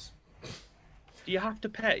selfishness. Do you have to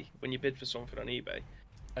pay when you bid for something on eBay?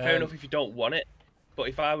 Fair enough if you don't want it. But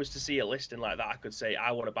if I was to see a listing like that, I could say,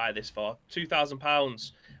 I want to buy this for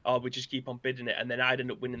 £2,000, or we just keep on bidding it, and then I'd end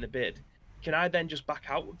up winning the bid. Can I then just back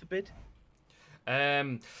out of the bid?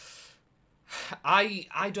 I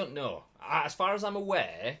don't know. As far as I'm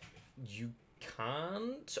aware, you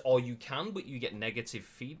can't, or you can, but you get negative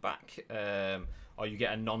feedback, or you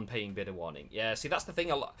get a non-paying bidder warning. Yeah, see, that's the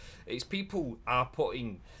thing. It's people are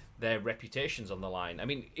putting their reputations on the line. I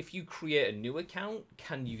mean, if you create a new account,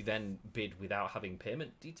 can you then bid without having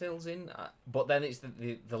payment details in? But then it's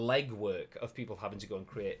the legwork of people having to go and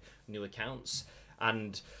create new accounts,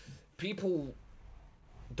 and people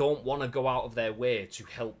don't want to go out of their way to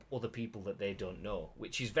help other people that they don't know,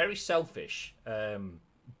 which is very selfish.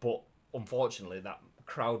 But unfortunately, that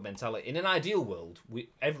crowd mentality. In an ideal world,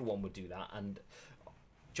 everyone would do that, and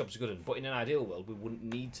jobs are good. But in an ideal world, we wouldn't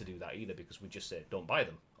need to do that either, because we just say, don't buy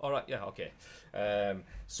them. All right, yeah, okay.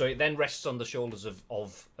 So it then rests on the shoulders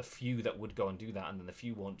of a few that would go and do that, and then the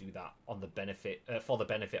few won't do that on the benefit for the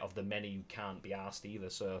benefit of the many who can't be asked either.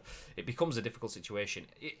 So it becomes a difficult situation.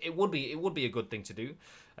 It would be a good thing to do.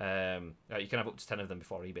 You can have up to 10 of them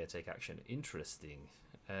before eBay take action. Interesting.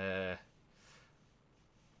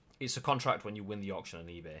 It's a contract when you win the auction on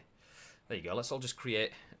eBay. There you go. Let's all just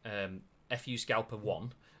create FU Scalper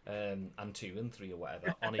 1 and 2 and 3 or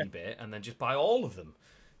whatever on eBay, and then just buy all of them.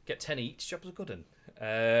 Get 10 each. Jobs are good.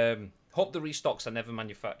 Hope the restocks are never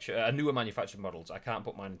newer manufactured models. I can't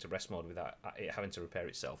put mine into rest mode without it having to repair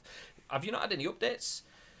itself. Have you not had any updates?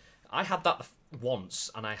 I had that once,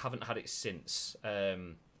 and I haven't had it since.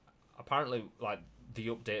 Apparently, like, the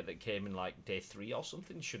update that came in like day 3 or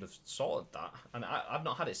something should have sorted that, and I've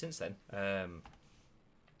not had it since then.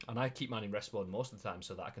 And I keep mine in rest mode most of the time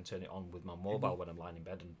so that I can turn it on with my mobile when I'm lying in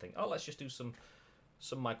bed and think, oh, let's just do some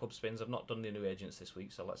My Club spins. I've not done the new agents this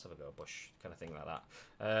week, so let's have a go, Bush, kind of thing like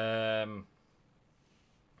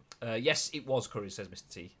that. Yes, it was Curry, says Mr.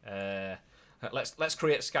 T. Let's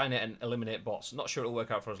create Skynet and eliminate bots. Not sure it'll work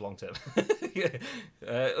out for us long term.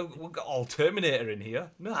 We've got all Terminator in here.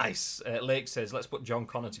 Nice. Lake says, let's put John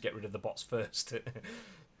Connor to get rid of the bots first.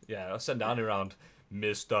 Yeah, I'll send Annie around.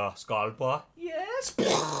 Mr. Scalper, yes.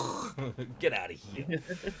 Get out of here.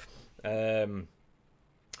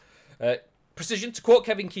 Precision, to quote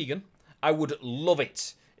Kevin Keegan, I would love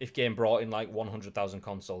it if game brought in like 100,000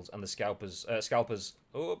 consoles and the scalpers.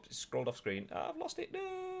 Oh, scrolled off screen. I've lost it.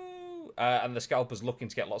 No. And the scalpers looking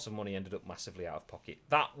to get lots of money ended up massively out of pocket.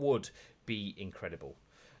 That would be incredible.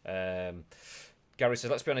 Gary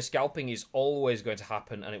says, let's be honest, scalping is always going to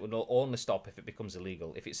happen, and it will only stop if it becomes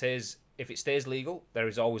illegal. If it stays legal, there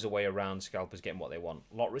is always a way around scalpers getting what they want.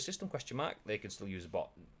 Lottery system, question mark, they can still use a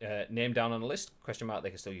bot. Name down on a list, question mark, they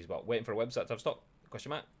can still use a bot. Waiting for a website to have stock,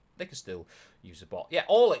 question mark, they can still use a bot. Yeah,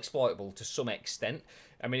 all exploitable to some extent.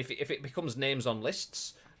 I mean, if it becomes names on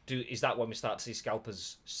lists, is that when we start to see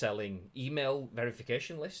scalpers selling email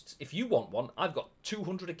verification lists? If you want one, I've got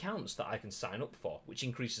 200 accounts that I can sign up for, which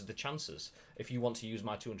increases the chances. If you want to use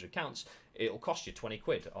my 200 accounts, it'll cost you 20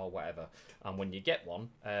 quid or whatever. And when you get one,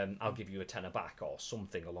 I'll give you a tenner back or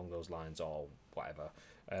something along those lines or whatever.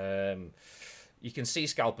 You can see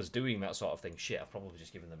scalpers doing that sort of thing. Shit, I've probably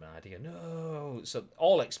just given them an idea. No. So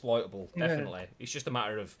all exploitable, definitely. Yeah. It's just a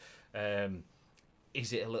matter of...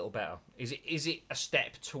 is it a little better? Is it a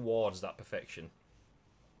step towards that perfection?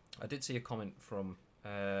 I did see a comment from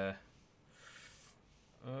there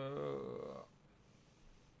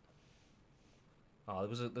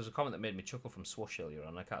was a comment that made me chuckle from Swoosh earlier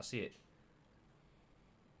on. I can't see it.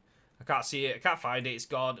 I can't see it. I can't find it. It's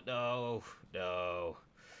gone. No.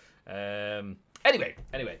 Anyway.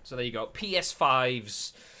 So there you go.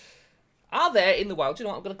 PS5s are there in the wild. Do you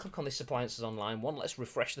know what? I'm going to click on this appliances online one. Let's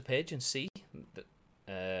refresh the page and see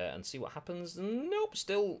what happens. Nope,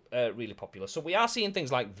 still really popular. So we are seeing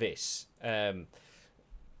things like this.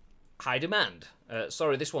 High demand.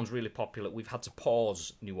 Sorry, this one's really popular. We've had to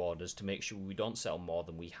pause new orders to make sure we don't sell more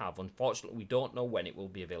than we have. Unfortunately, we don't know when it will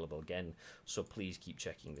be available again, so please keep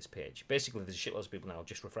checking this page. Basically, there's shitloads of people now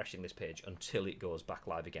just refreshing this page until it goes back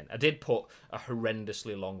live again. I did put a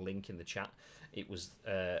horrendously long link in the chat. It was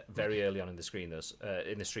very early on in the stream, though,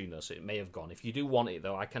 so it may have gone. If you do want it,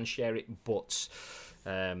 though, I can share it, but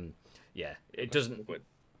yeah, it doesn't...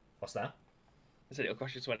 What's that? I said it'll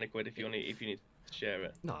cost you 20 quid if you need to share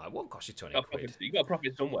it. No, it won't cost you 20 quid. You got a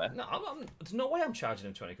profit somewhere. No, there's no way I'm charging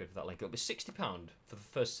them 20 quid for that link. It'll be £60 for the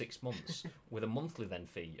first 6 months with a monthly then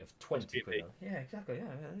fee of 20 quid. Yeah, exactly.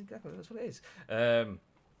 Yeah, exactly. That's what it is.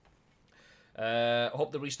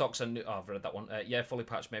 Hope the restocks are new. Oh, I've read that one. Yeah, fully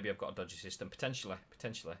patched. Maybe I've got a dodgy system. Potentially.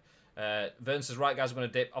 Vern says, right, guys, I'm going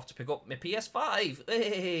to dip off to pick up my PS5.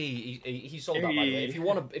 Hey, he sold that, by the way. If you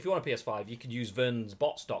want a PS5, you can use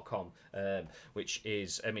vernsbots.com, which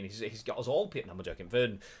is, I mean, he's got us all picked. No, I'm joking.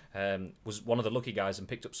 Vern was one of the lucky guys and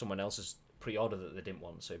picked up someone else's pre-order that they didn't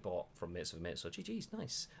want, so he bought from mates of mates. So GG's,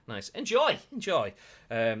 nice. Enjoy.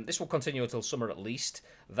 This will continue until summer at least.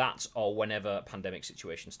 That or whenever pandemic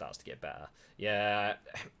situation starts to get better. Yeah.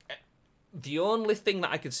 The only thing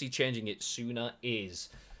that I could see changing it sooner is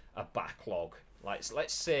a backlog. Like,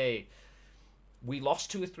 let's say we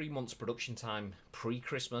lost 2 or 3 months production time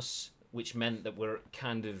pre-Christmas, which meant that we're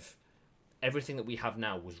kind of everything that we have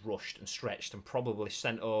now was rushed and stretched and probably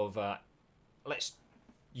sent over. Let's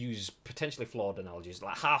use potentially flawed analogies,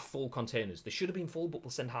 like half full containers. They should have been full, but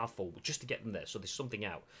we'll send half full just to get them there, so there's something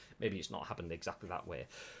out. Maybe it's not happened exactly that way,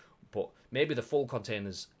 but maybe the full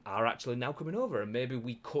containers are actually now coming over, and maybe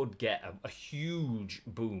we could get a huge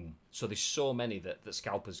boom. So there's so many that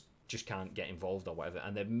scalpers just can't get involved or whatever,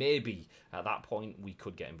 and then maybe at that point we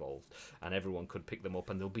could get involved and everyone could pick them up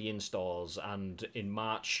and they'll be in stores, and in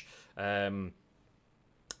March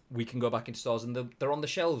we can go back into stores and they're on the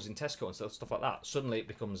shelves in Tesco and stuff like that. Suddenly it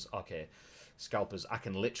becomes, okay, scalpers, I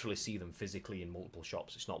can literally see them physically in multiple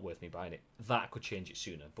shops. It's not worth me buying it. That could change it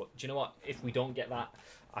sooner. But do you know what? If we don't get that,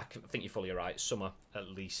 I think you're fully right. Summer, at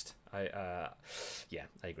least. Yeah,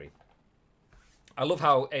 I agree. I love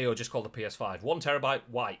how AO just called the PS5 1 terabyte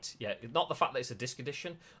white. Yeah, not the fact that it's a disc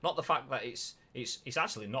edition, not the fact that it's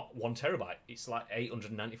actually not 1 terabyte. It's like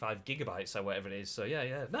 895 gigabytes or whatever it is. So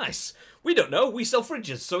yeah, nice. We don't know. We sell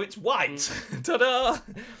fridges, so it's white. Ta-da!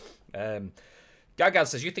 Gagad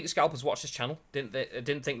says, you think scalpers watch this channel?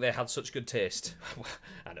 Didn't think they had such good taste.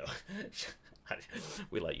 I know.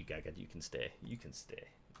 We like you, Gagad. You can stay.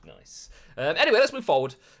 Nice. Anyway, let's move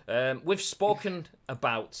forward. We've spoken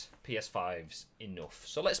about PS5s enough,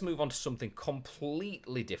 so let's move on to something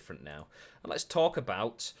completely different now. And let's talk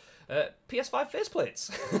about PS5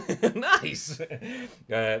 faceplates. Nice.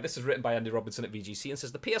 This is written by Andy Robinson at VGC and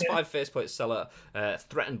says, the PS5 faceplate seller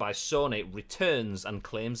threatened by Sony returns and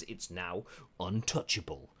claims it's now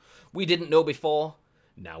untouchable. We didn't know before,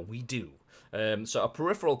 now we do. So a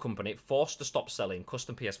peripheral company forced to stop selling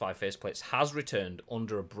custom PS5 faceplates has returned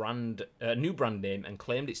under a new brand name and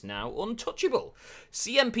claimed it's now untouchable.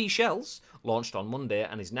 CMP Shells launched on Monday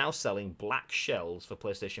and is now selling black shells for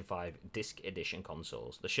PlayStation 5 Disc Edition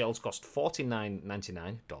consoles. The shells cost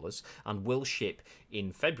 $49.99 and will ship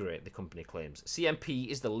in February, the company claims. CMP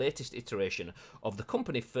is the latest iteration of the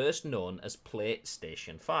company first known as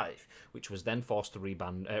PlayStation 5, which was then forced to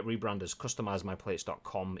rebrand as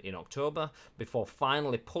CustomizeMyPlates.com in October, before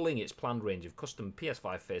finally pulling its planned range of custom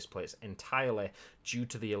PS5 faceplates entirely due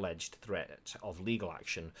to the alleged threat of legal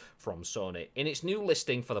action from Sony. In its new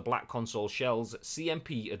listing for the black console shells,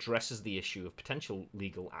 CMP addresses the issue of potential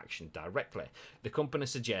legal action directly. The company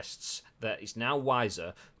suggests that it's now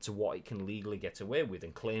wiser to what it can legally get away with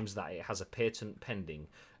and claims that it has a patent pending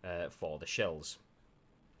for the shells.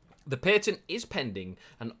 The patent is pending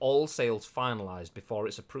and all sales finalised before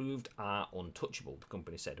it's approved are untouchable, the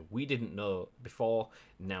company said. We didn't know before,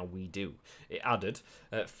 now we do. It added,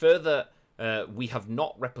 further, we have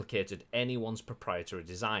not replicated anyone's proprietary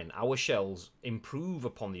design. Our shells improve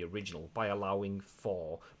upon the original by allowing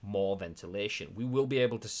for more ventilation. We will be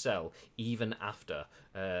able to sell even after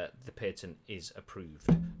the patent is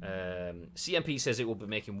approved. CMP says it will be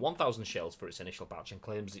making 1,000 shells for its initial batch and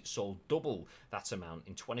claims it sold double that amount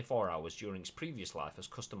in 24 hours during its previous life as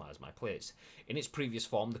Customize My Plates. In its previous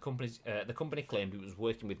form, the company claimed it was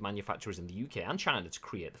working with manufacturers in the UK and China to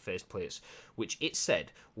create the faceplates, which it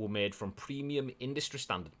said were made from premium industry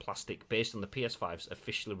standard plastic based on the PS5's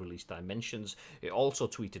officially released dimensions. It also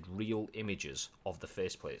tweeted real images of the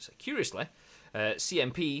faceplates. Curiously,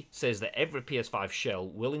 CMP says that every PS5 shell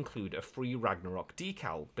will include a free Ragnarok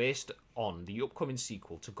decal based on the upcoming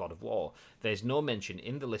sequel to God of War. There's no mention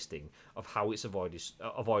in the listing of how it's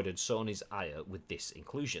avoided Sony's ire with this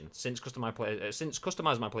inclusion. Since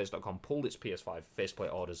CustomizeMyPlace.com pulled its PS5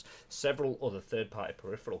 faceplate orders, several other third-party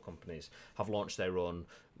peripheral companies have launched their own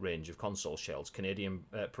range of console shells. Canadian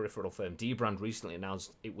peripheral firm D-Brand recently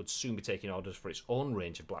announced it would soon be taking orders for its own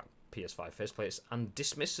range of black PS5 faceplates and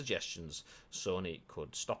dismissed suggestions Sony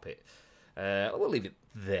could stop it. We'll leave it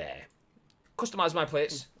there. Customize My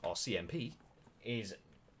Plates, or CMP, is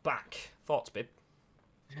back. Thoughts, Bib?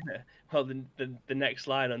 Well, the next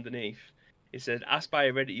line underneath, it said, asked by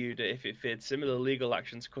a Reddit user if it feared similar legal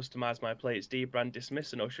actions to Customize My Plates, D-Brand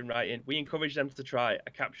dismissed the notion, writing, we encourage them to try.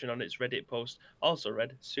 A caption on its Reddit post also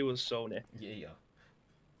read, sue us Sony. Yeah.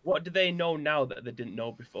 What do they know now that they didn't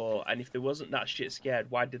know before? And if there wasn't that shit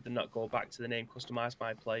scared, why did they not go back to the name Customize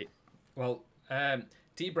My Plate? Well,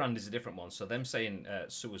 D-Brand is a different one, so them saying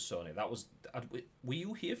sue us Sony, that was... Were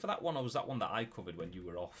you here for that one, or was that one that I covered when you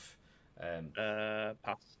were off?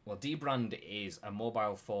 Pass. Well, D-Brand is a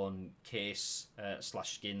mobile phone case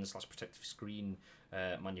slash skin slash protective screen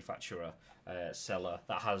manufacturer, seller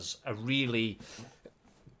that has a really...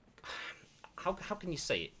 How can you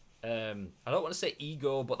say it? I don't want to say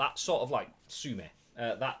ego, but that sort of like sume.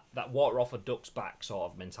 That water off a duck's back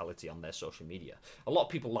sort of mentality on their social media. A lot of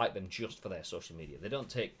people like them just for their social media. They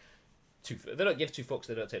don't give two fucks.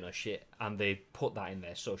 They don't take no shit, and they put that in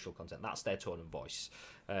their social content. That's their tone and voice.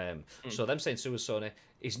 So them saying sue us Sony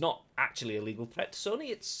is not actually a legal threat to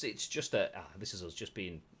Sony. It's just this is us just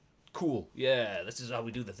being cool. Yeah, this is how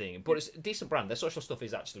we do the thing. But it's a decent brand. Their social stuff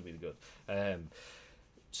is actually really good.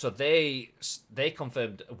 So they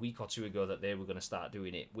confirmed a week or two ago that they were going to start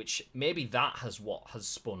doing it, which maybe that has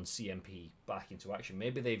spun CMP back into action.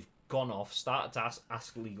 Maybe they've gone off, started to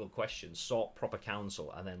ask legal questions, sought proper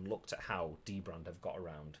counsel, and then looked at how D-Brand have got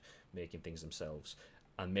around making things themselves,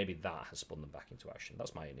 and maybe that has spun them back into action.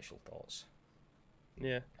 That's my initial thoughts.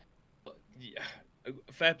 Yeah.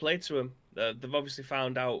 Fair play to them. They've obviously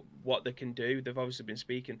found out what they can do. They've obviously been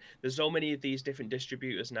speaking. There's so many of these different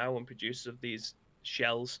distributors now and producers of these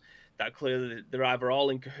shells that clearly they're either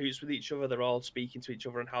all in cahoots with each other, they're all speaking to each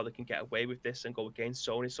other on how they can get away with this and go against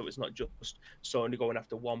Sony. So it's not just Sony going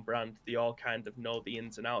after one brand. They all kind of know the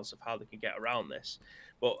ins and outs of how they can get around this.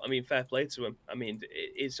 But I mean, fair play to them. I mean,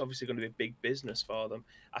 it's obviously going to be big business for them.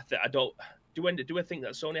 Do I think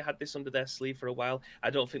that Sony had this under their sleeve for a while?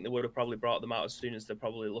 I don't think they would have probably brought them out as soon as they're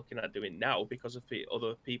probably looking at doing now, because of the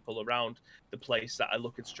other people around the place that are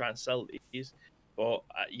looking to try and sell these. But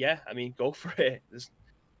yeah, I mean, go for it.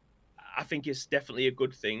 I think it's definitely a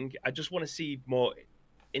good thing. I just want to see more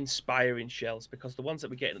inspiring shells, because the ones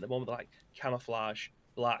that we're getting at the moment are like camouflage,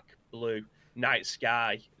 black, blue, night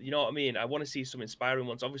sky. You know what I mean? I want to see some inspiring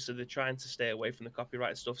ones. Obviously, they're trying to stay away from the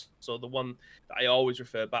copyright stuff. So the one that I always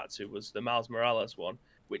refer back to was the Miles Morales one,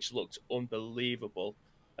 which looked unbelievable.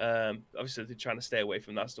 Obviously, they're trying to stay away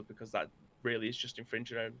from that stuff because that really is just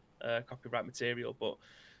infringing on copyright material. But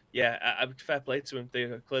yeah, fair play to them. They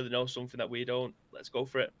clearly know something that we don't. Let's go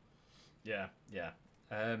for it. Yeah.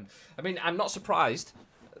 I mean, I'm not surprised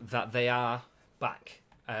that they are back.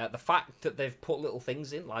 The fact that they've put little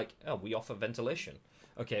things in, like, oh, we offer ventilation.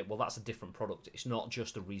 Okay, well, that's a different product. It's not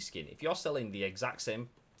just a reskin. If you're selling the exact same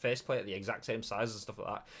faceplate, the exact same size and stuff like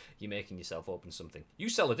that, you're making yourself open something. You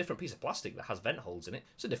sell a different piece of plastic that has vent holes in it,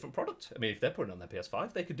 it's a different product. I mean, if they're putting it on their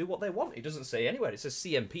PS5, they could do what they want. It doesn't say anywhere. It says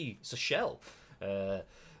CMP. It's a shell.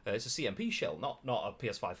 It's a CMP shell, not a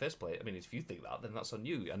PS5 faceplate. I mean, if you think that, then that's on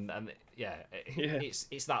you. And yeah,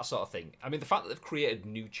 it's that sort of thing. I mean, the fact that they've created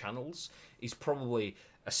new channels is probably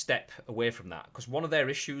a step away from that, because one of their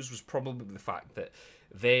issues was probably the fact that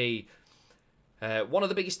they... one of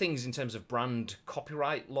the biggest things in terms of brand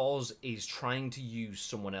copyright laws is trying to use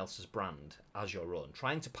someone else's brand as your own,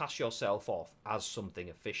 trying to pass yourself off as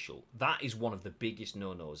something official. That is one of the biggest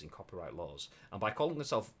no-nos in copyright laws. And by calling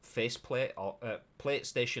themselves Faceplate or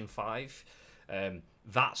PlayStation 5,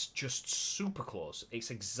 that's just super close.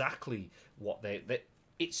 It's exactly what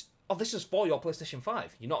it's... Oh, this is for your PlayStation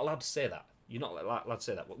 5. You're not allowed to say that. You're not allowed to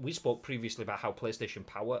say that. We spoke previously about how PlayStation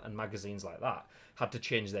Power and magazines like that had to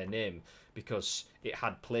change their name because it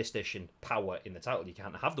had PlayStation Power in the title. You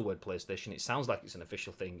can't have the word PlayStation. It sounds like it's an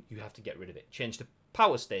official thing. You have to get rid of it. Change to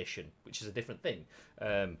Power Station, which is a different thing.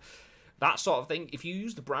 That sort of thing. If you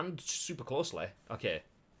use the brand super closely, okay,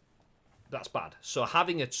 that's bad. So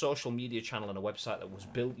having a social media channel and a website that was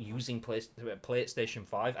built using PlayStation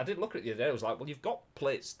 5, I did look at it the other day. I was like, well, you've got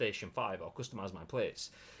PlayStation 5 or Customize My Plates,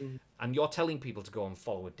 and you're telling people to go and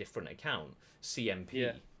follow a different account, CMP.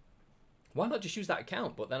 Yeah. Why not just use that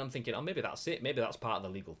account? But then I'm thinking, oh, maybe that's it. Maybe that's part of the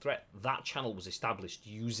legal threat. That channel was established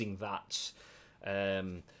using that,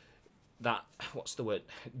 what's the word?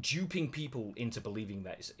 Duping people into believing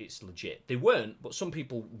that it's legit. They weren't, but some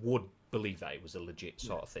people would believe that it was a legit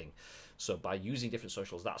sort of thing. So by using different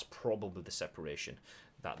socials, that's probably the separation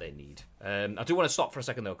that they need. I do want to stop for a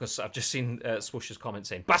second, though, because I've just seen Swoosh's comment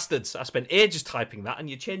saying, bastards, I spent ages typing that and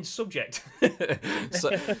you changed subject.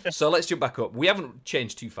 so let's jump back up. We haven't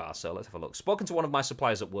changed too far, so let's have a look. Spoken to one of my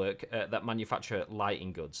suppliers at work that manufacture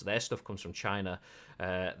lighting goods. Their stuff comes from China.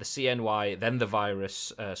 The CNY, then the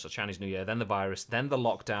virus, so Chinese New Year, then the virus, then the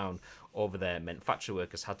lockdown over there meant factory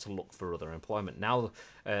workers had to look for other employment. Now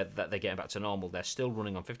that they're getting back to normal, they're still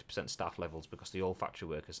running on 50% staff levels because the old factory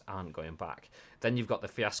workers aren't going back. Then you've got the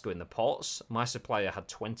fiasco in the ports. My supplier had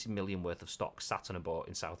 20 million worth of stock sat on a boat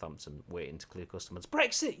in Southampton waiting to clear customers.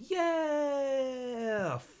 Brexit,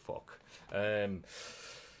 yeah! Fuck.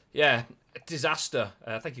 Yeah, disaster.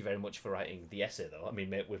 Thank you very much for writing the essay, though. I mean,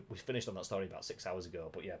 mate, we finished on that story about 6 hours ago,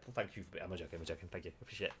 but yeah, thank you. I'm joking. Thank you.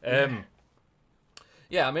 Appreciate it.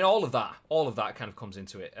 Yeah, I mean, all of that kind of comes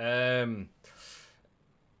into it. There's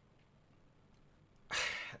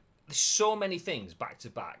so many things back to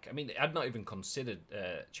back. I mean, I'd not even considered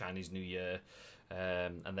Chinese New Year,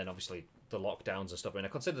 and then obviously the lockdowns and stuff. I mean, I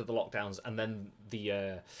considered the lockdowns and then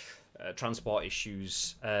the transport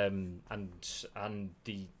issues and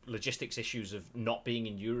the logistics issues of not being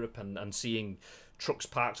in Europe and seeing trucks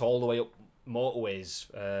parked all the way up motorways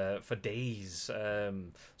for days.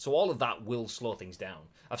 So all of that will slow things down.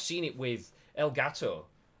 I've seen it with El Gato.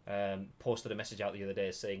 Posted a message out the other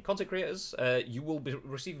day saying, content creators, you will be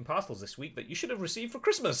receiving parcels this week that you should have received for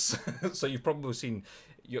Christmas. So you've probably seen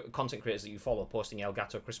your content creators that you follow posting El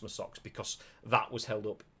Gato Christmas socks because that was held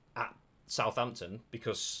up at Southampton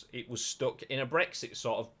because it was stuck in a Brexit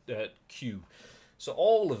sort of queue. So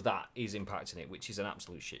all of that is impacting it, which is an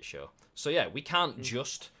absolute shit show. So yeah, we can't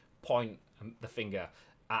just point the finger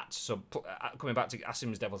at, so coming back to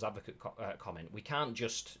Asim's Devil's Advocate comment, we can't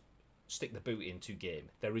just stick the boot into game.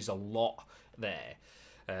 There is a lot there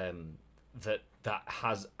that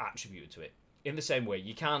has attributed to it. In the same way,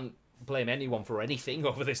 you can't blame anyone for anything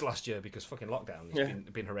over this last year because fucking lockdown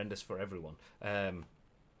has been horrendous for everyone.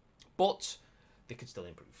 But they could still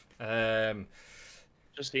improve.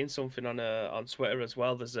 Just seen something on Twitter as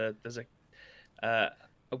well. There's a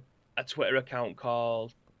Twitter account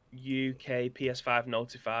called UK PS5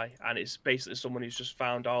 Notify, and it's basically someone who's just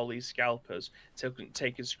found all these scalpers,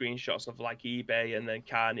 taking screenshots of like eBay and then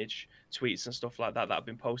Carnage tweets and stuff like that have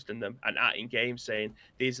been posting them and at in game saying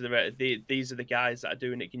these are the guys that are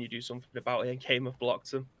doing it. Can you do something about it? And Game have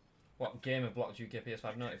blocked them. What Game have blocked UK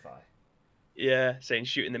PS5 Notify? Yeah, saying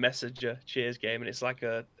shooting the messenger. Cheers, Game, and it's like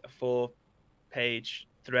a 4-page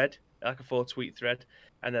thread, like a 4-tweet thread.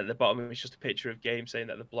 And then at the bottom, it's just a picture of Game saying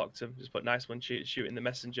that they blocked him. Just put nice one shooting the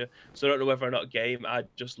messenger. So I don't know whether or not Game are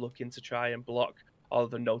just looking to try and block all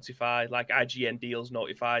of the Notify, like IGN deals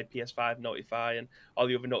Notify, PS5 Notify, and all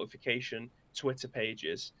the other notification Twitter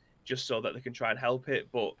pages, just so that they can try and help it.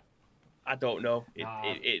 But I don't know.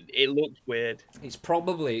 It looks weird. It's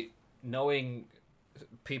probably knowing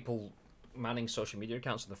people manning social media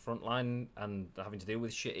accounts on the front line and having to deal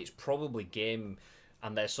with shit. It's probably Game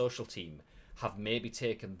and their social team have maybe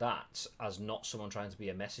taken that as not someone trying to be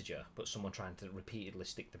a messenger, but someone trying to repeatedly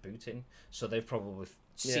stick the boot in. So they've probably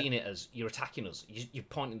seen it as, you're attacking us, you're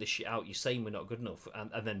pointing this shit out, you're saying we're not good enough,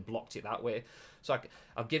 and then blocked it that way. So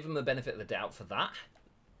I'll give them the benefit of the doubt for that.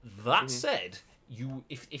 That said,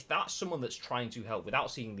 if that's someone that's trying to help,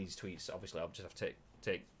 without seeing these tweets, obviously I'll just have to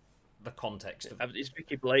take the context of... It's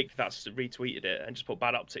Vicky Blake that's retweeted it and just put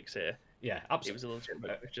bad optics here. Yeah, absolutely. It was a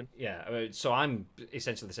legitimate question. Yeah, so I'm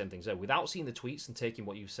essentially the same thing. So without seeing the tweets and taking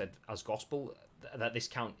what you said as gospel, that this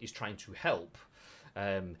account is trying to help,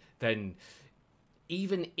 then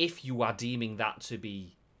even if you are deeming that to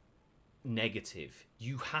be negative,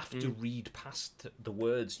 you have to read past the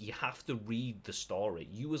words. You have to read the story.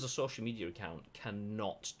 You as a social media account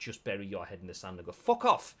cannot just bury your head in the sand and go, fuck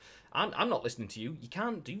off. I'm not listening to you. You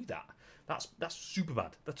can't do that. That's super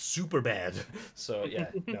bad. That's super bad. So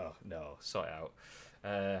yeah, no, sort it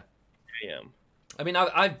out. I mean,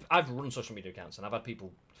 I've run social media accounts and I've had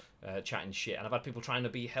people chatting shit, and I've had people trying to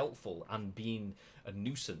be helpful and being a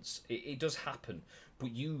nuisance. It does happen,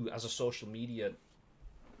 but you as a social media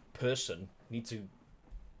person need to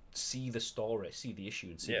see the story, see the issue,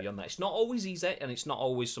 and see beyond that. It's not always easy, and it's not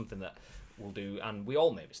always something that will do, and we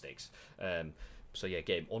all make mistakes. So yeah,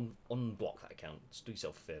 game, unblock that account. Just do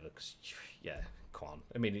yourself a favour, because yeah, come on.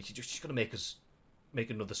 I mean, you're just gonna make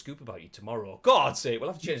another scoop about you tomorrow. God's sake,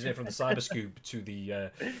 we'll have to change the name from the Cyber Scoop to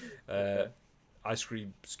the Ice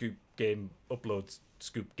Cream Scoop Game Upload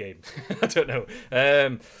Scoop Game. I don't know.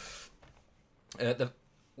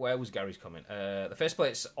 Where was Gary's comment? The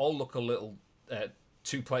faceplates all look a little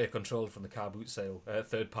two-player controlled from the car boot sale,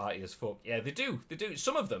 third party as fuck. Yeah, they do.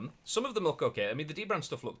 Some of them look okay. I mean, the D-brand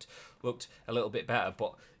stuff looked a little bit better,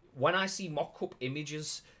 but when I see mock-up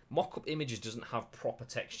images doesn't have proper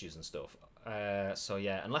textures and stuff. So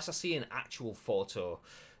yeah, unless I see an actual photo,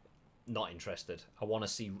 not interested. I want to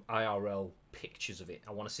see IRL pictures of it.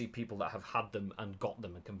 I want to see people that have had them and got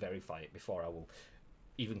them and can verify it before I will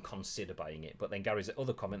even consider buying it. But then Gary's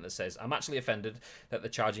other comment that says, I'm actually offended that they're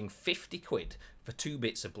charging 50 quid for 2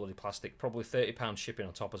 bits of bloody plastic, probably £30 shipping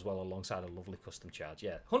on top as well, alongside a lovely custom charge.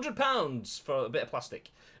 Yeah, £100 for a bit of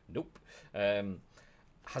plastic. Nope.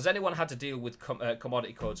 Has anyone had to deal with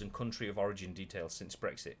commodity codes and country of origin details since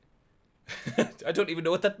Brexit? I don't even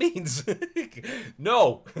know what that means.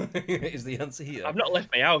 No, is the answer here. I've not left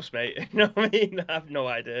my house, mate. You know what I mean? I have no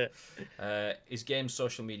idea. Is Game's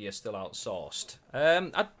social media still outsourced?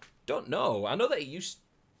 I don't know. I know that it used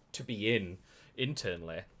to be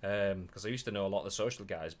internally, because I used to know a lot of the social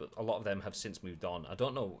guys, but a lot of them have since moved on. I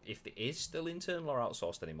don't know if it is still internal or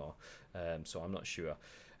outsourced anymore, so I'm not sure.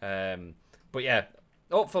 But yeah,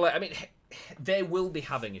 hopefully, I mean, they will be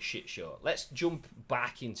having a shit show. Let's jump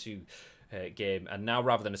back into Game, and now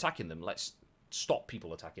rather than attacking them, let's stop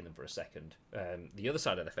people attacking them for a second. The other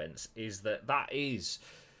side of the fence is that is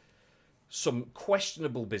some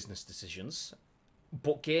questionable business decisions,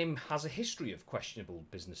 but Game has a history of questionable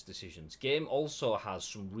business decisions. Game also has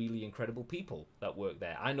some really incredible people that work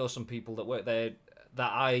there. I know some people that work there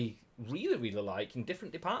that I really, really like in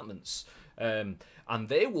different departments. And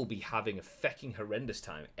they will be having a fecking horrendous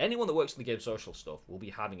time. Anyone that works in the Game social stuff will be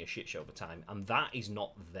having a shit show of a time, and that is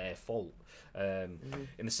not their fault. In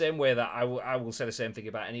the same way that I will say the same thing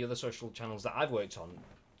about any other social channels that I've worked on.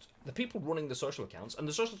 The people running the social accounts, and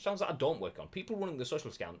the social channels that I don't work on, people running the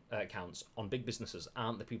social accounts on big businesses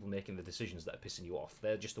aren't the people making the decisions that are pissing you off.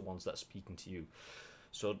 They're just the ones that are speaking to you.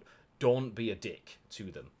 So don't be a dick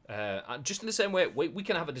to them. Just in the same way, we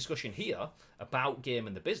can have a discussion here about Game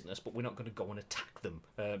and the business, but we're not going to go and attack them.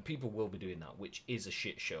 People will be doing that, which is a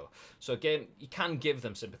shit show. So again, you can give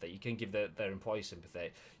them sympathy. You can give their employees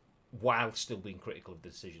sympathy while still being critical of the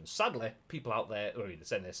decisions. Sadly, people out there, or they're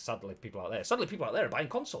saying this, sadly people out there are buying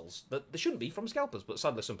consoles that they shouldn't be from scalpers, but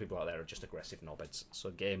sadly some people out there are just aggressive knobheads.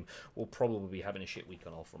 So Game will probably be having a shit week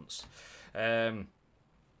on all fronts.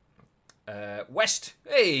 West,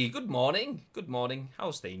 hey, good morning.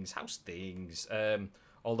 How's things?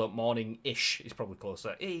 Although morning-ish is probably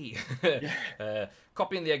closer. Hey.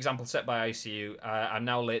 Copying the example set by ICU, I'm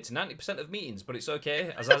now late to 90% of meetings, but it's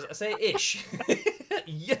okay, as I say ish.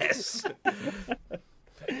 Yes.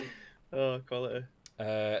 Oh, quality.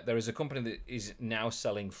 There is a company that is now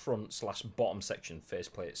selling front/bottom section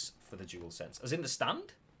faceplates for the DualSense. As in the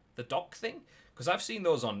stand? The dock thing? Because I've seen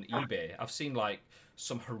those on eBay. I've seen, like,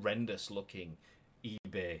 some horrendous-looking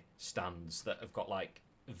eBay stands that have got, like,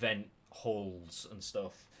 vent holes and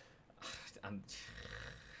stuff. And,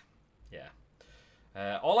 yeah.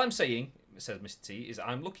 All I'm saying, says Mr. T, is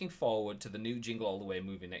I'm looking forward to the new Jingle All the Way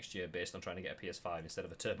movie next year based on trying to get a PS5 instead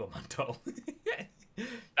of a Turbo Man doll.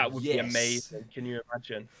 That would be amazing. Can you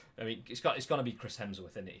imagine? I mean, it's going to be Chris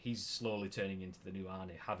Hemsworth, isn't it? He's slowly turning into the new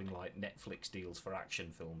Arnie, having like Netflix deals for action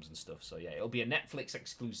films and stuff. So yeah, it'll be a Netflix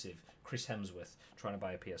exclusive. Chris Hemsworth trying to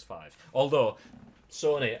buy a PS5. Although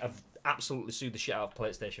Sony have absolutely sued the shit out of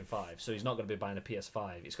PlayStation 5, so he's not going to be buying a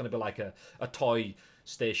PS5. It's going to be like a Toy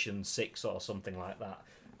Station 6 or something like that.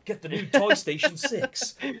 Get the new Toy Station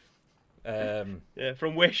 6. Yeah,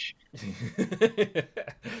 from Wish.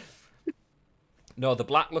 No, the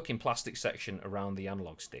black-looking plastic section around the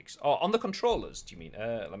analog sticks. Oh, on the controllers, do you mean?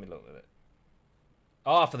 Let me look at it.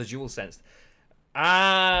 Oh, for the DualSense.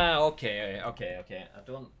 Ah, okay. I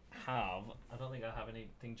don't think I have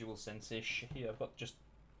anything DualSense-ish here. I've got just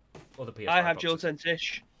other PS5 I have boxes.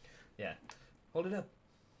 DualSense-ish. Yeah. Hold it up.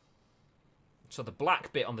 So the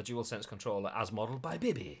black bit on the DualSense controller, as modelled by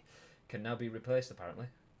Bibby, can now be replaced, apparently.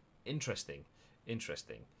 Interesting.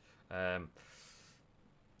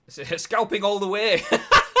 Scalping all the way.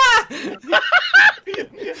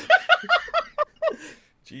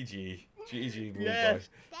 GG, yes.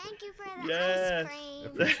 Thank you for the ice cream.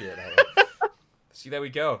 Appreciate that. See, there we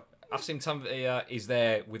go. Asim is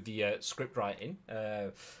there with the script writing.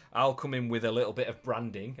 I'll come in with a little bit of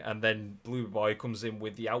branding, and then Blue Boy comes in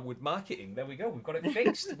with the outward marketing. There we go. We've got it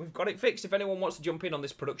fixed. We've got it fixed. If anyone wants to jump in on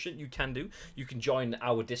this production, you can do. You can join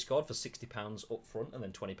our Discord for £60 up front and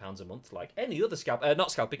then £20 a month, like any other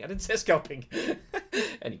not scalping. I didn't say scalping.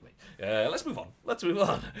 Anyway, let's move on.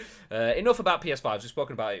 Enough about PS5s. We've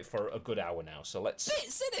spoken about it for a good hour now, so let's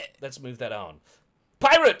move that on.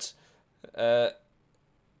 Pirate. I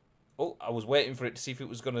was waiting for it to see if it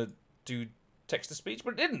was going to do text to speech,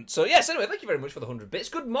 but it didn't. So yes, anyway, thank you very much for the 100 bits.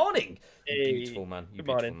 Good morning, you beautiful man. You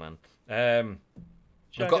beautiful man.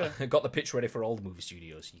 I've got the pitch ready for all the movie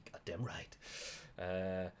studios. You goddamn right.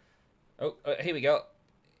 Here we go.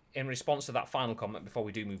 In response to that final comment, before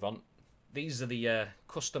we do move on, these are the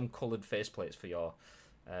custom coloured faceplates for your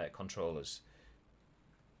controllers.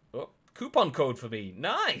 Oh, coupon code for me.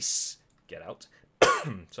 Nice. Get out.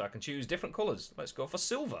 So I can choose different colours. Let's go for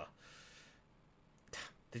silver.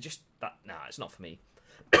 Nah, it's not for me.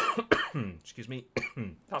 Excuse me.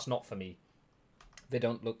 That's not for me. They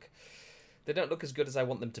don't look as good as I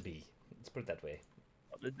want them to be. Let's put it that way.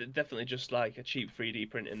 They're definitely just like a cheap 3D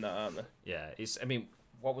print in that, aren't they? Yeah,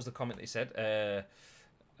 what was the comment they said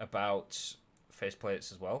about faceplates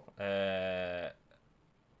as well? The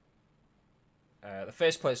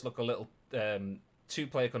faceplates look a little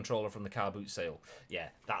 2-player controller from the car boot sale. Yeah,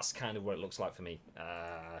 that's kind of what it looks like for me.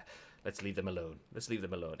 Let's leave them alone.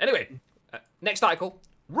 Anyway, next article.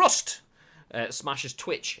 Rust smashes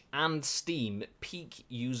Twitch and Steam peak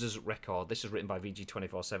users record. This is written by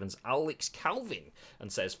VG247's Alex Calvin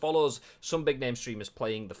and says, follows some big-name streamers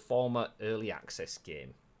playing the former early access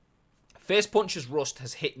game. Face Puncher's Rust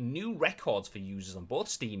has hit new records for users on both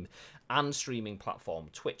Steam and streaming platform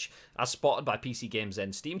Twitch. As spotted by PC Games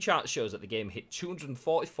End, Steam chart shows that the game hit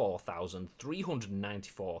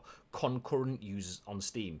 244,394 concurrent users on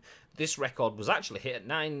Steam. This record was actually hit at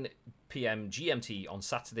 9 p.m. GMT on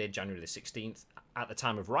Saturday, January the 16th. At the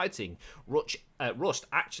time of writing, Rust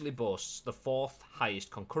actually boasts the 4th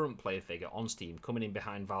highest concurrent player figure on Steam, coming in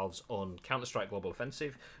behind Valve's own Counter-Strike Global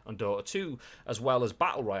Offensive and Dota 2, as well as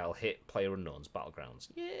Battle Royale hit PlayerUnknown's Battlegrounds.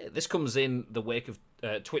 Yeah, this comes in the wake of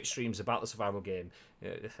Twitch streams about the survival game.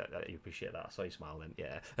 You appreciate that. I saw you smile then.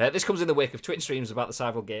 Yeah. This comes in the wake of Twitch streams about the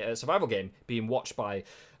survival game being watched by,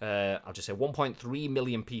 I'll just say, 1.3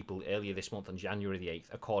 million people earlier this month on January the 8th,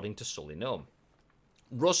 according to Sully Gnome.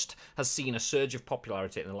 Rust has seen a surge of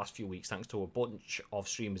popularity in the last few weeks thanks to a bunch of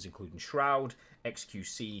streamers including Shroud,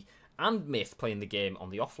 XQC, and Myth playing the game on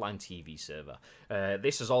the offline TV server.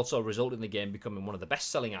 This has also resulted in the game becoming one of the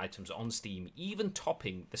best-selling items on Steam, even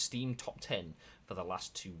topping the Steam Top 10 for the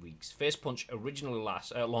last 2 weeks. Facepunch originally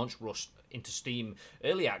launched Rust into Steam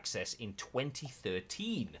Early Access in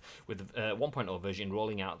 2013, with the 1.0 version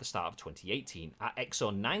rolling out at the start of 2018. At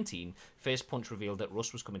XO 19, Facepunch revealed that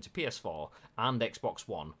Rust was coming to PS4 and Xbox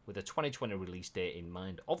One, with a 2020 release date in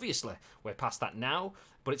mind. Obviously, we're past that now,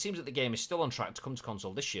 but it seems that the game is still on track to come to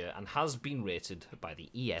console this year and has been rated by the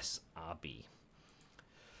ESRB.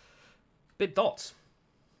 Big thoughts?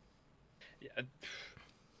 Yeah.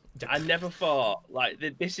 I never thought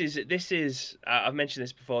this is I've mentioned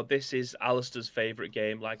this before. This is Alistair's favorite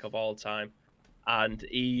game, like, of all time, and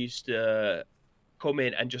he used to come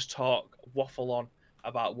in and just waffle on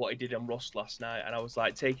about what he did on Rust last night, and I was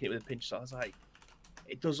like taking it with a pinch of salt. I was like,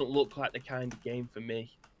 it doesn't look like the kind of game for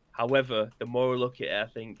me. However, the more I look at it, I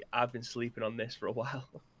think I've been sleeping on this for a while.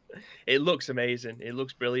 It looks amazing. It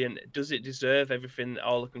looks brilliant. Does it deserve everything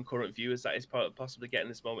all the concurrent viewers that is possibly getting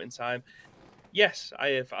this moment in time? Yes,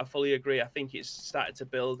 I fully agree. I think it's started to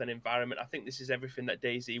build an environment. I think this is everything that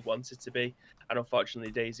DayZ wanted to be, and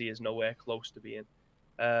unfortunately, DayZ is nowhere close to being.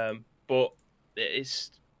 But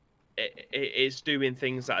it's doing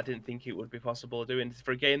things that I didn't think it would be possible doing.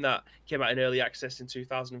 For a game that came out in early access in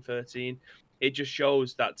 2013, it just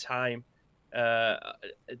shows that time.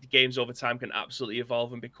 The games over time can absolutely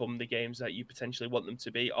evolve and become the games that you potentially want them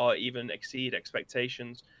to be, or even exceed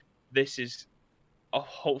expectations. This is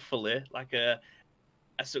hopefully like a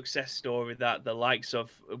success story that the likes of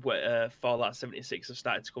Fallout 76 have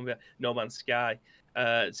started to come here, No Man's Sky,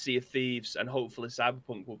 Sea of Thieves, and hopefully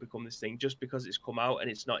Cyberpunk will become this thing. Just because it's come out and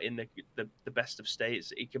it's not in the best of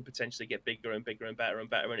states, it can potentially get bigger and bigger and better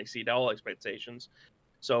and exceed all expectations.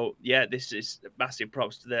 So yeah, this is massive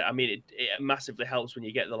props to that. I mean, it massively helps when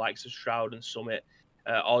you get the likes of Shroud and Summit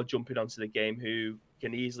all jumping onto the game, who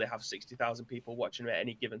can easily have 60,000 people watching at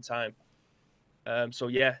any given time. So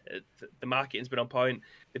yeah, the marketing's been on point.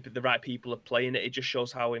 The right people are playing it. It just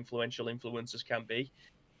shows how influential influencers can be,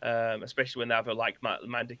 especially when they have a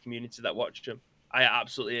like-minded community that watch them. I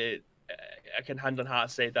absolutely I can hand on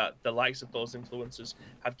heart say that the likes of those influencers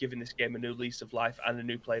have given this game a new lease of life and a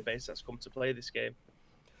new player base that's come to play this game.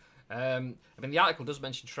 I mean, the article does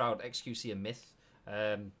mention Shroud, XQC, and Myth.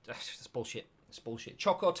 It's bullshit. It's bullshit.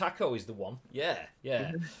 Choco Taco is the one. Yeah.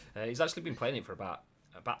 He's actually been playing it for about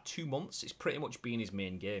 2 months. It's pretty much been his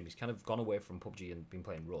main game. He's kind of gone away from PUBG and been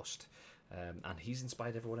playing Rust. And he's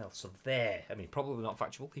inspired everyone else. So there. I mean, probably not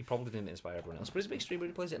factual. He probably didn't inspire everyone else. But he's a big streamer.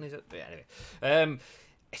 He plays it. And anyway.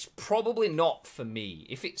 It's probably not for me.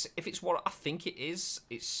 If it's what I think it is,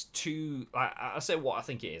 it's too. I say what I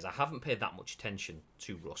think it is. I haven't paid that much attention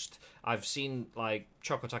to Rust. I've seen like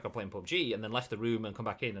Choco Taco playing PUBG and then left the room and come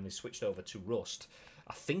back in and he switched over to Rust.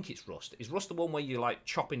 I think it's Rust. Is Rust the one where you're like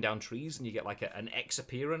chopping down trees and you get like an X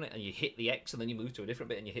appear on it and you hit the X and then you move to a different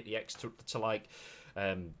bit and you hit the X to like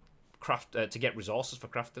craft to get resources for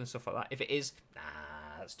crafting and stuff like that? If it is,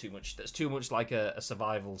 that's too much. That's too much like a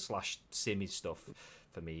survival / simmy stuff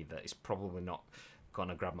for me. That is probably not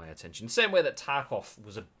gonna grab my attention. Same way that Tarkov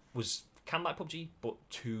was kind of like PUBG, but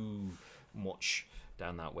too much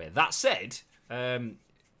down that way. That said,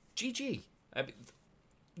 GG.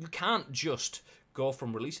 You can't just go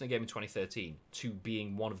from releasing a game in 2013 to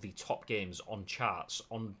being one of the top games on charts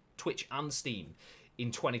on Twitch and Steam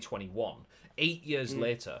in 2021, 8 years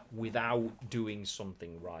later, without doing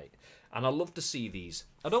something right. And I love to see these.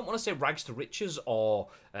 I don't want to say rags to riches or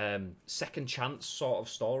second chance sort of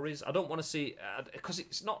stories. I don't want to see, because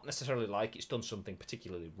it's not necessarily like it's done something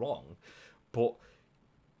particularly wrong, but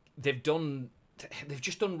they've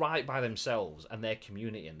just done right by themselves and their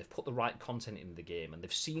community, and they've put the right content in the game, and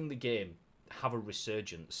they've seen the game have a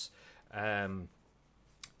resurgence.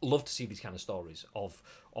 Love to see these kind of stories of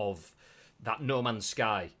that No Man's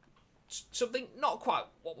Sky, something not quite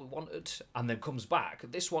what we wanted, and then comes back.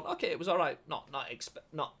 This one, okay, it was all right, not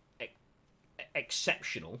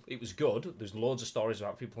exceptional. It was good. There's loads of stories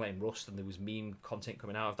about people playing Rust, and there was meme content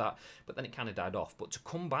coming out of that, but then it kind of died off. But to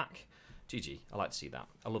come back, GG, I like to see that.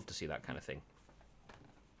 I love to see that kind of thing.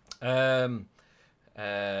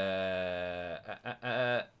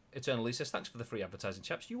 Eternally says, thanks for the free advertising,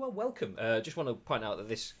 chaps. You are welcome. Just want to point out that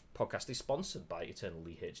this podcast is sponsored by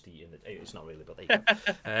Eternally HD. It's not really, but there you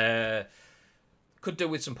go. Could do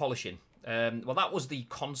with some polishing. Well, that was the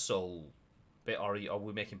console bit. Are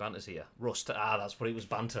we making banters here? Rust. That's what it was,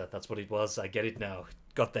 banter. That's what it was. I get it now.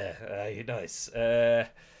 Got there. Nice.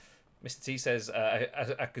 Mr. T says, I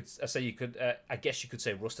guess you could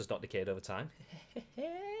say Rust has not decayed over time.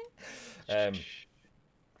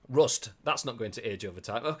 Rust, that's not going to age over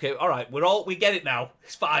time. Okay, all right, we get it now.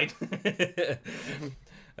 It's fine.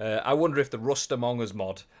 I wonder if the Rust Among Us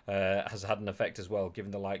mod has had an effect as well,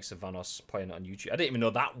 given the likes of Vanos playing it on YouTube. I didn't even know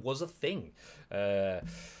that was a thing. Yeah,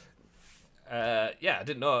 I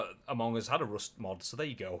didn't know Among Us had a Rust mod, so there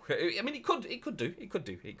you go. I mean, it could do.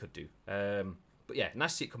 But yeah,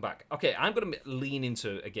 nice to see it come back. Okay, I'm going to lean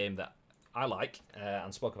into a game that I like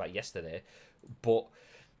and spoke about yesterday, but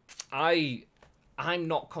I'm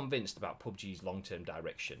not convinced about PUBG's long-term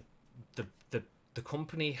direction. The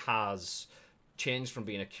company has changed from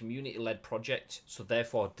being a community-led project, so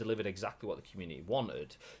therefore delivered exactly what the community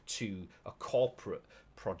wanted, to a corporate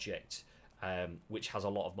project, which has a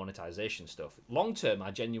lot of monetization stuff. Long-term,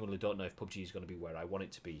 I genuinely don't know if PUBG is going to be where I want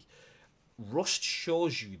it to be. Rust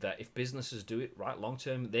shows you that if businesses do it right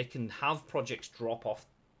long-term, they can have projects drop off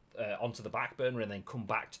onto the back burner and then come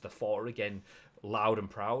back to the fore again, loud and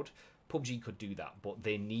proud. PUBG could do that, but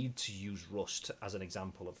they need to use Rust as an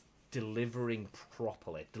example of delivering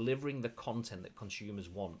properly, delivering the content that consumers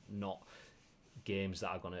want, not games that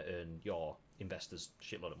are going to earn your investors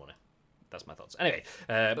shitload of money. That's my thoughts. Anyway,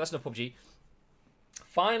 but that's enough PUBG.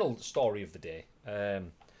 Final story of the day.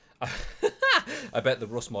 I bet the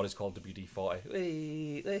Rust mod is called WD-40.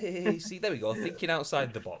 Hey, see, there we go. Thinking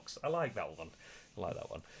outside the box. I like that one.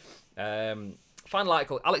 Final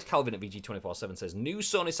article, Alex Calvin at VG247 says, new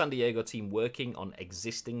Sony San Diego team working on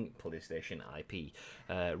existing PlayStation IP.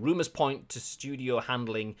 Rumours point to studio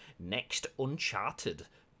handling next Uncharted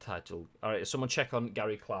title. All right, someone check on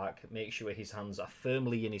Gary Clark. Make sure his hands are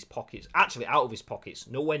firmly in his pockets. Actually, out of his pockets.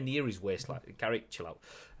 Nowhere near his waistline. Gary, chill out.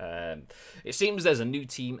 It seems there's a new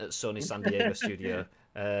team at Sony San Diego studio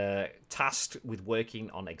tasked with working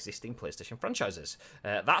on existing PlayStation franchises.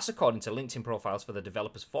 That's according to LinkedIn profiles for the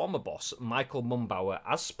developer's former boss, Michael Mumbauer,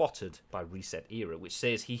 as spotted by Reset Era, which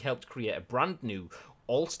says he helped create a brand new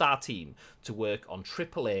all-star team to work on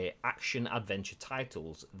AAA action-adventure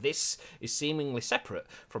titles. This is seemingly separate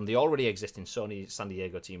from the already existing Sony San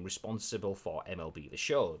Diego team responsible for MLB The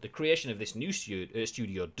Show. The creation of this new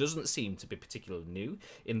studio doesn't seem to be particularly new.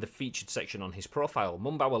 In the featured section on his profile,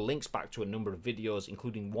 Mumbauer links back to a number of videos,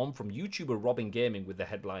 including one from YouTuber Robin Gaming with the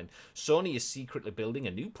headline, "Sony is secretly building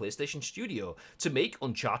a new PlayStation studio to make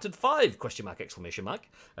Uncharted 5?" Exclamation mark.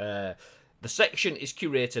 The section is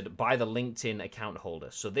curated by the LinkedIn account holder,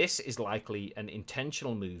 so this is likely an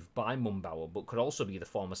intentional move by Mumbauer, but could also be the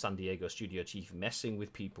former San Diego studio chief messing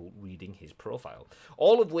with people reading his profile.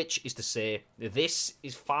 All of which is to say, this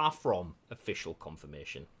is far from official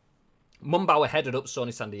confirmation. Mumbauer headed up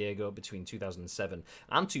Sony San Diego between 2007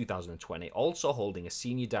 and 2020, also holding a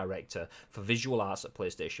senior director for visual arts at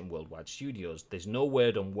PlayStation Worldwide Studios. There's no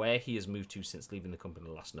word on where he has moved to since leaving the company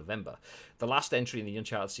last November. The last entry in the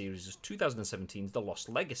Uncharted series is 2017's The Lost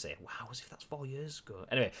Legacy. Wow, as if that's 4 years ago.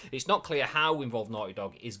 Anyway, it's not clear how involved Naughty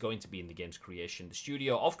Dog is going to be in the game's creation. The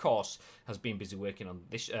studio, of course, has been busy working on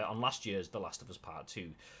this on last year's The Last of Us Part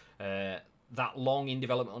 2. That long in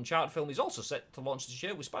development Uncharted film is also set to launch this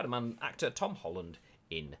year with Spider-Man actor Tom Holland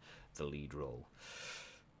in the lead role.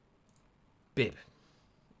 Bib,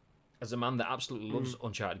 as a man that absolutely loves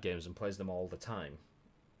Uncharted games and plays them all the time,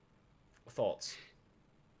 thoughts?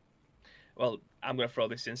 Well, I'm going to throw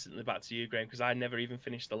this instantly back to you, Graham, because I never even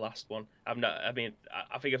finished the last one. I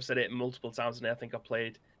think I've said it multiple times, and I think I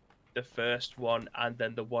played the first one and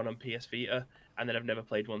then the one on PS Vita, and then I've never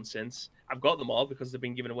played one since. I've got them all because they've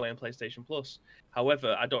been given away on PlayStation Plus.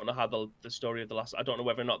 However, I don't know how the story of the last... I don't know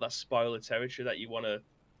whether or not that's spoiler territory that you want to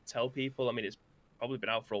tell people. I mean, it's probably been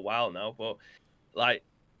out for a while now, but, like,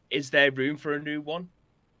 is there room for a new one?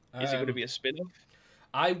 Is it going to be a spin-off?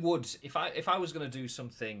 I would... If I was going to do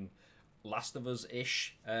something Last of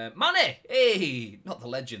Us-ish... Manny! Hey! Not the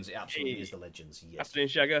Legends. It absolutely is the Legends, yes. Afternoon,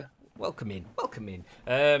 Shagger. Welcome in. Welcome in.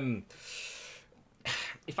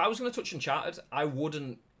 If I was going to touch Uncharted, I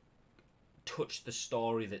wouldn't touch the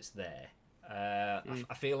story that's there.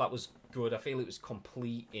 I feel that was good. I feel it was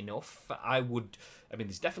complete enough.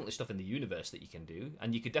 There's definitely stuff in the universe that you can do,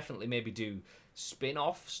 and you could definitely maybe do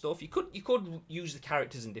spin-off stuff. You could use the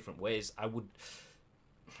characters in different ways. I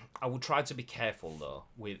would try to be careful though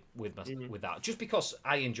with that, just because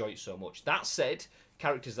I enjoy it so much. That said,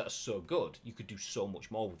 characters that are so good, you could do so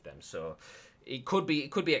much more with them. So it could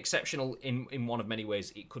be exceptional in one of many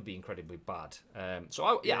ways. It could be incredibly bad.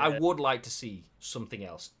 I would like to see something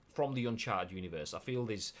else from the Uncharted universe. I feel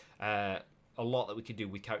there's a lot that we could do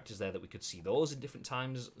with characters there, that we could see those in different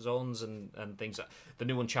time zones and things. The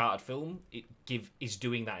new Uncharted film is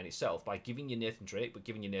doing that in itself by giving you Nathan Drake, but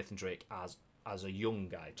giving you Nathan Drake as a young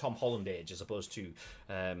guy, Tom Holland age, as opposed to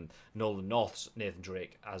Nolan North's Nathan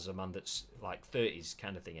Drake as a man that's like 30s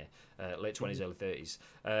kind of thing, late 20s, early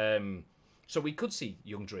 30s. So we could see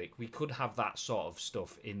young Drake. We could have that sort of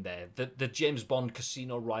stuff in there. The James Bond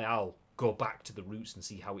Casino Royale, go back to the roots and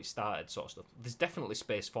see how it started, sort of stuff. There's definitely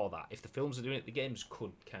space for that. If the films are doing it, the games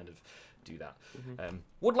could kind of do that.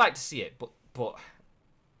 Would like to see it, but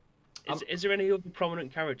is there any other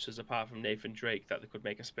prominent characters apart from Nathan Drake that they could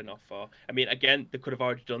make a spin-off for? I mean, again, they could have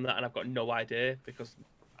already done that, and I've got no idea because,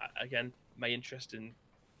 again, my interest in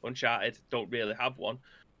Uncharted don't really have one.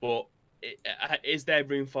 But is there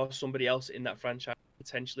room for somebody else in that franchise to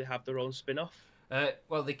potentially have their own spin-off?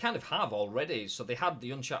 Well, they kind of have already. So they had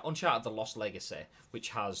the Uncharted The Lost Legacy, which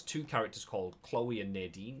has two characters called Chloe and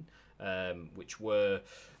Nadine, which were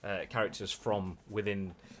characters from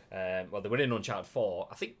within... they were in Uncharted 4.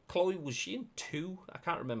 I think Chloe, was she in 2? I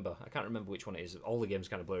can't remember which one it is. All the games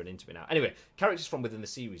kind of blurring into me now. Anyway, characters from within the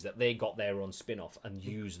series that they got their own spin-off and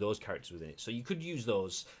use those characters within it. So you could use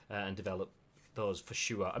those and develop those for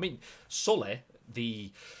sure. I mean, Sully,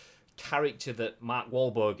 the character that Mark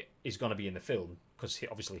Wahlberg is going to be in the film, because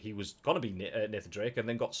obviously he was going to be Nathan Drake and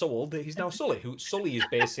then got so old that he's now Sully. Sully is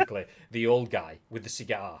basically the old guy with the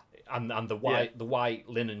cigar and the white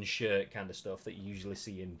linen shirt kind of stuff that you usually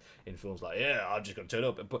see in films like, I'm just going to turn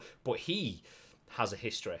up. But he has a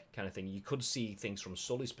history kind of thing. You could see things from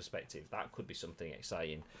Sully's perspective. That could be something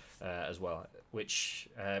exciting as well, which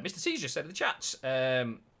Mr. C just said in the chat.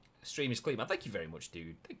 Stream is clean, man. Thank you very much,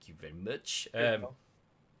 dude. Thank you very much.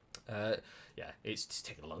 It's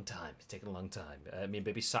taken a long time. It's taken a long time. Me and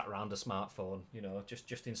Baby sat around a smartphone,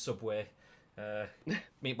 just in Subway.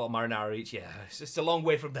 Meatball marinara each. Yeah, it's a long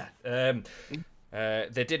way from that.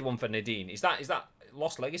 They did one for Nadine. Is that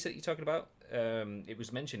Lost Legacy that you're talking about? It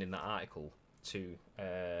was mentioned in that article too.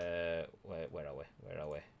 Where are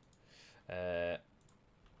we?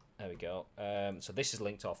 There we go. So this is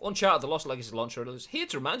linked off. Uncharted: The Lost Legacy launch trailer is here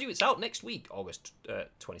to remind you it's out next week, August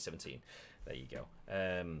 2017. There you go.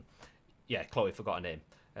 Yeah, Chloe forgot her name.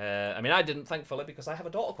 I mean, I didn't, thankfully, because I have a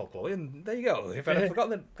daughter called Chloe, and there you go. If I'd have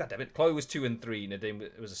forgotten, then god damn it, Chloe was 2 and 3. Nadine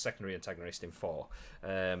was a secondary antagonist in 4.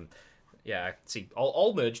 Yeah, see,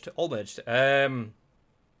 all merged, all merged.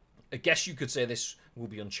 I guess you could say this will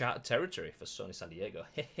be uncharted territory for Sony San Diego.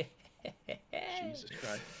 Jesus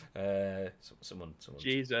Christ. Someone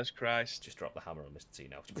Jesus Christ. just dropped the hammer on Mr. T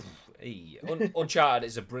now. Hey. Uncharted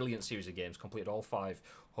is a brilliant series of games. Completed all 5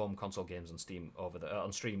 home console games on Steam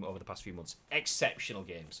on stream over the past few months. Exceptional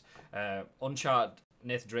games. Uncharted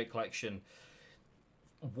Nathan Drake collection.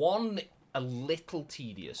 One a little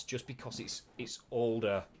tedious just because it's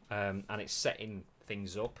older and it's setting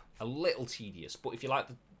things up. A little tedious, but if you like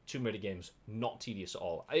the Tomb Raider games, not tedious at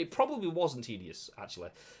all. It probably wasn't tedious actually,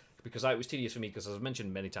 because it was tedious for me because, as I've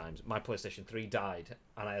mentioned many times, my PlayStation 3 died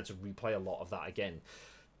and I had to replay a lot of that again.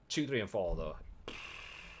 2, 3, and 4 though,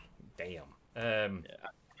 damn. Yeah,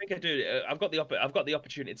 I think I do. I've got the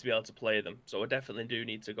opportunity to be able to play them, so I definitely do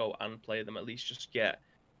need to go and play them, at least just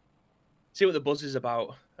see what the buzz is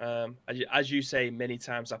about. As you say many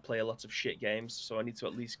times, I play a lot of shit games, so I need to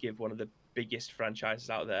at least give one of the biggest franchises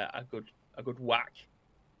out there a good whack.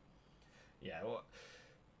 Yeah. Well,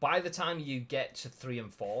 by the time you get to 3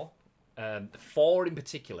 and 4, 4 in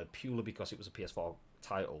particular, purely because it was a PS4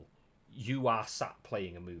 title, you are sat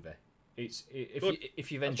playing a movie.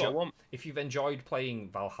 If you've enjoyed playing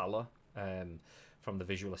Valhalla, from the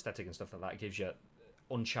visual aesthetic and stuff like that, it gives you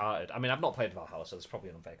Uncharted. I mean, I've not played Valhalla, so that's probably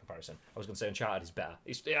an unfair comparison. I was going to say Uncharted is better.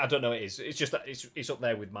 I don't know. It is. It's just that it's up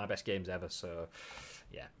there with my best games ever. So,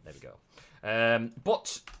 yeah, there we go.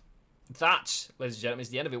 But that, ladies and gentlemen, is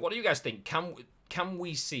the end of it. What do you guys think? Can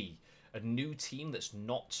we see a new team that's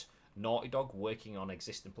not Naughty Dog working on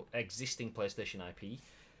existing PlayStation IP?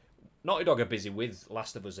 Naughty Dog are busy with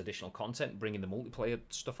Last of Us additional content, bringing the multiplayer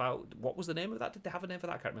stuff out. What was the name of that? Did they have a name for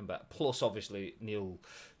that? I can't remember. Plus, obviously, Neil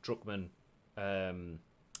Druckmann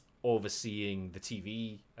overseeing the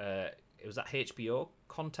TV. It was that HBO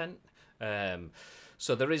content.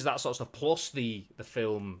 So there is that sort of stuff. Plus the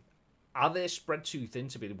film. Are they spread too thin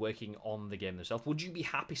to be working on the game themselves? Would you be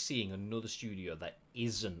happy seeing another studio that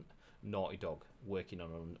isn't Naughty Dog working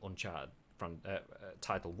on an Uncharted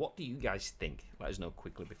title? What do you guys think? Let us know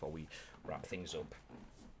quickly before we wrap things up.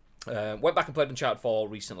 Went back and played Uncharted 4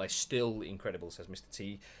 recently. Still incredible, says Mr.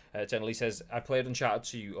 T. Eternally says, I played Uncharted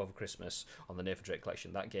 2 over Christmas on the Nathan Drake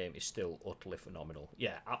collection. That game is still utterly phenomenal.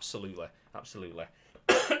 Yeah, absolutely. Absolutely.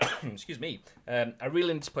 Excuse me. I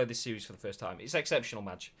really need to play this series for the first time. It's an exceptional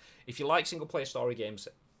match. If you like single-player story games,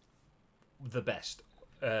 the best.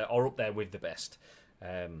 Or up there with the best.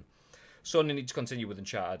 Sony need to continue with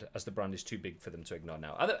Uncharted as the brand is too big for them to ignore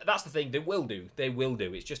now. That's the thing. They will do.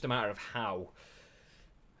 It's just a matter of how.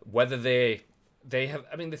 Whether they have...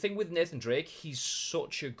 I mean, the thing with Nathan Drake, he's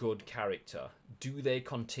such a good character. Do they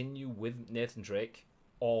continue with Nathan Drake?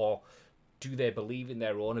 Or do they believe in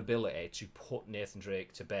their own ability to put Nathan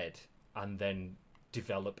Drake to bed and then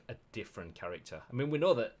develop a different character? I mean, we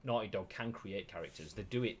know that Naughty Dog can create characters. They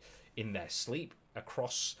do it in their sleep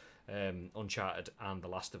across Uncharted and The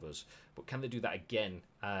Last of Us. But can they do that again?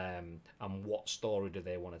 And what story do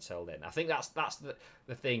they want to tell then? I think that's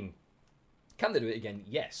the thing. Can they do it again?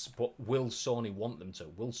 Yes, but will Sony want them to?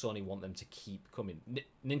 Will Sony want them to keep coming?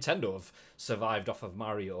 Nintendo have survived off of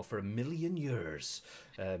Mario for 1 million years.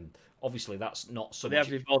 Obviously, that's not so much... They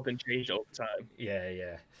have evolved and changed over time.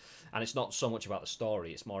 Yeah. And it's not so much about the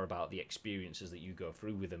story, it's more about the experiences that you go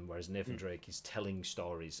through with them, whereas Nathan Drake is telling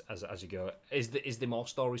stories as you go. Is there more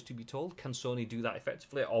stories to be told? Can Sony do that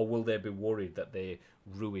effectively? Or will they be worried that they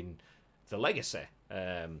ruin the legacy?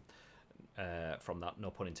 From that, no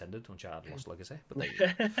pun intended, Uncharted Lost Legacy. But there you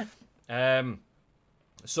go.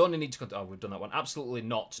 Sony needs to... Oh, we've done that one. Absolutely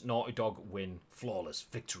not. Naughty Dog win. Flawless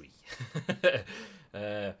victory.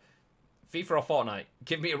 FIFA or Fortnite?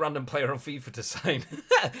 Give me a random player on FIFA to sign.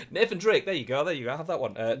 Nathan Drake, there you go. Have that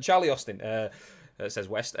one. Charlie Austin says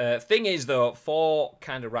West. Thing is, though, 4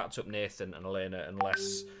 kind of wrapped up Nathan and Elena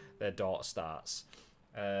unless their daughter starts.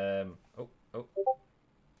 Okay,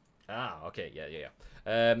 yeah.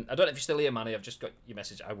 I don't know if you're still here, Manny. I've just got your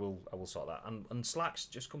message. I will sort that. And Slack's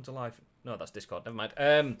just come to life. No, that's Discord. Never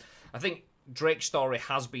mind. I think Drake's story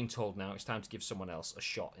has been told now. It's time to give someone else a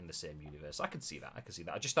shot in the same universe. I can see that.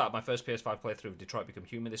 I just started my first PS5 playthrough of Detroit Become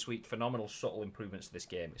Human this week. Phenomenal, subtle improvements to this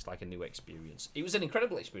game. It's like a new experience. It was an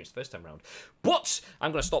incredible experience the first time round. But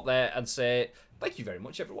I'm going to stop there and say thank you very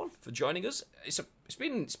much, everyone, for joining us. It's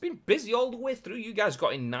been busy all the way through. You guys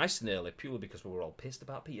got in nice and early purely because we were all pissed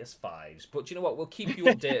about PS5s. But you know what? We'll keep you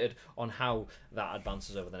updated on how that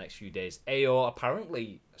advances over the next few days. AO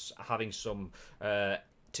apparently having some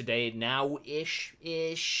today now-ish.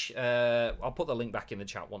 I'll put the link back in the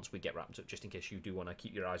chat once we get wrapped up, just in case you do want to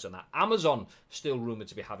keep your eyes on that. Amazon still rumoured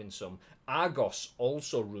to be having some. Argos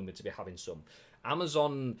also rumoured to be having some.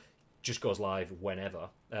 Amazon just goes live whenever.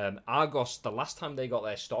 Argos, the last time they got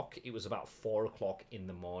their stock, it was about 4 o'clock in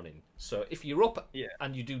the morning. So if you're up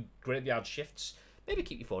and you do graveyard shifts, maybe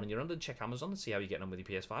keep your phone in your hand and check Amazon and see how you're getting on with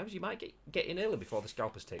your PS5s. You might get in early before the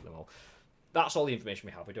scalpers take them all. That's all the information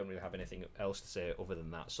we have. We don't really have anything else to say other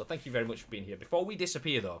than that. So thank you very much for being here. Before we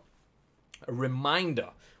disappear, though, a reminder,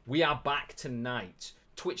 we are back tonight.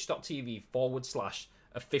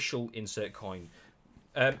 Twitch.tv/official insert coin.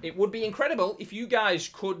 It would be incredible if you guys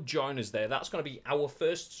could join us there. That's going to be our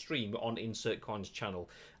first stream on Insert Coin's channel,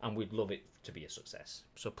 and we'd love it to be a success.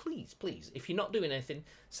 So please, if you're not doing anything,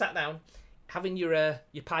 sat down, having your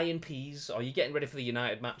pie and peas, or you're getting ready for the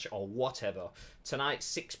United match, or whatever, tonight,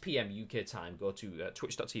 6 p.m. UK time, go to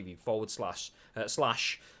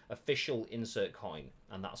twitch.tv/official insert coin,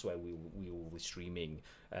 and that's where we will be streaming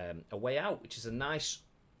A Way Out, which is a nice,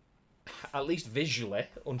 at least visually,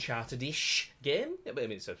 Uncharted-ish game. I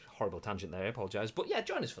mean, it's a horrible tangent there, I apologise. But yeah,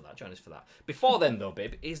 join us for that. Before then, though,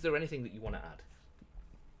 Bib, is there anything that you want to add?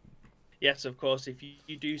 Yes, of course. If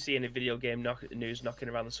you do see any video game news knocking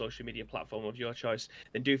around the social media platform of your choice,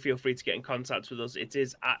 then do feel free to get in contact with us. It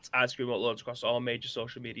is at Ice Cream Uploads across all major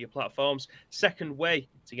social media platforms. Second way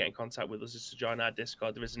to get in contact with us is to join our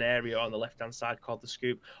Discord. There is an area on the left-hand side called The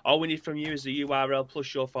Scoop. All we need from you is the URL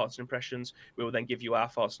plus your thoughts and impressions. We will then give you our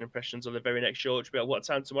thoughts and impressions on the very next show, which will be at what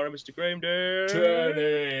time tomorrow, Mr. Graham? 10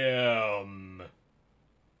 a.m.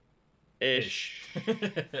 Ish.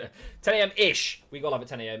 10 a.m. ish. We go live at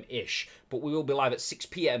 10 a.m. ish, but we will be live at 6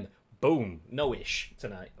 p.m. Boom. No ish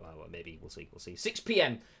tonight. Well, maybe we'll see. 6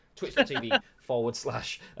 p.m.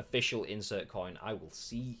 Twitch.tv/official insert coin. I will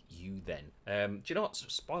see you then. Do you know what?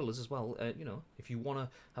 Spoilers as well. If you want to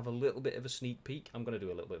have a little bit of a sneak peek, I'm going to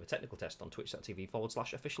do a little bit of a technical test on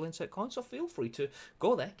Twitch.tv/official insert coin. So feel free to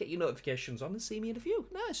go there, get your notifications on, and see me in a few.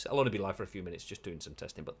 Nice. I'll only be live for a few minutes, just doing some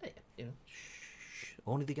testing. But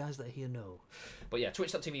only the guys that are here know. But yeah,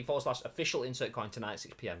 twitch.tv/official insert coin tonight,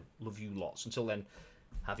 6 p.m. Love you lots. Until then,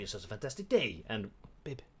 have yourselves a fantastic day. And,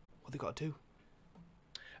 Bib, what have they got to do?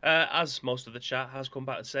 As most of the chat has come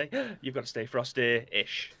back to say, you've got to stay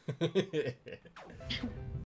frosty-ish.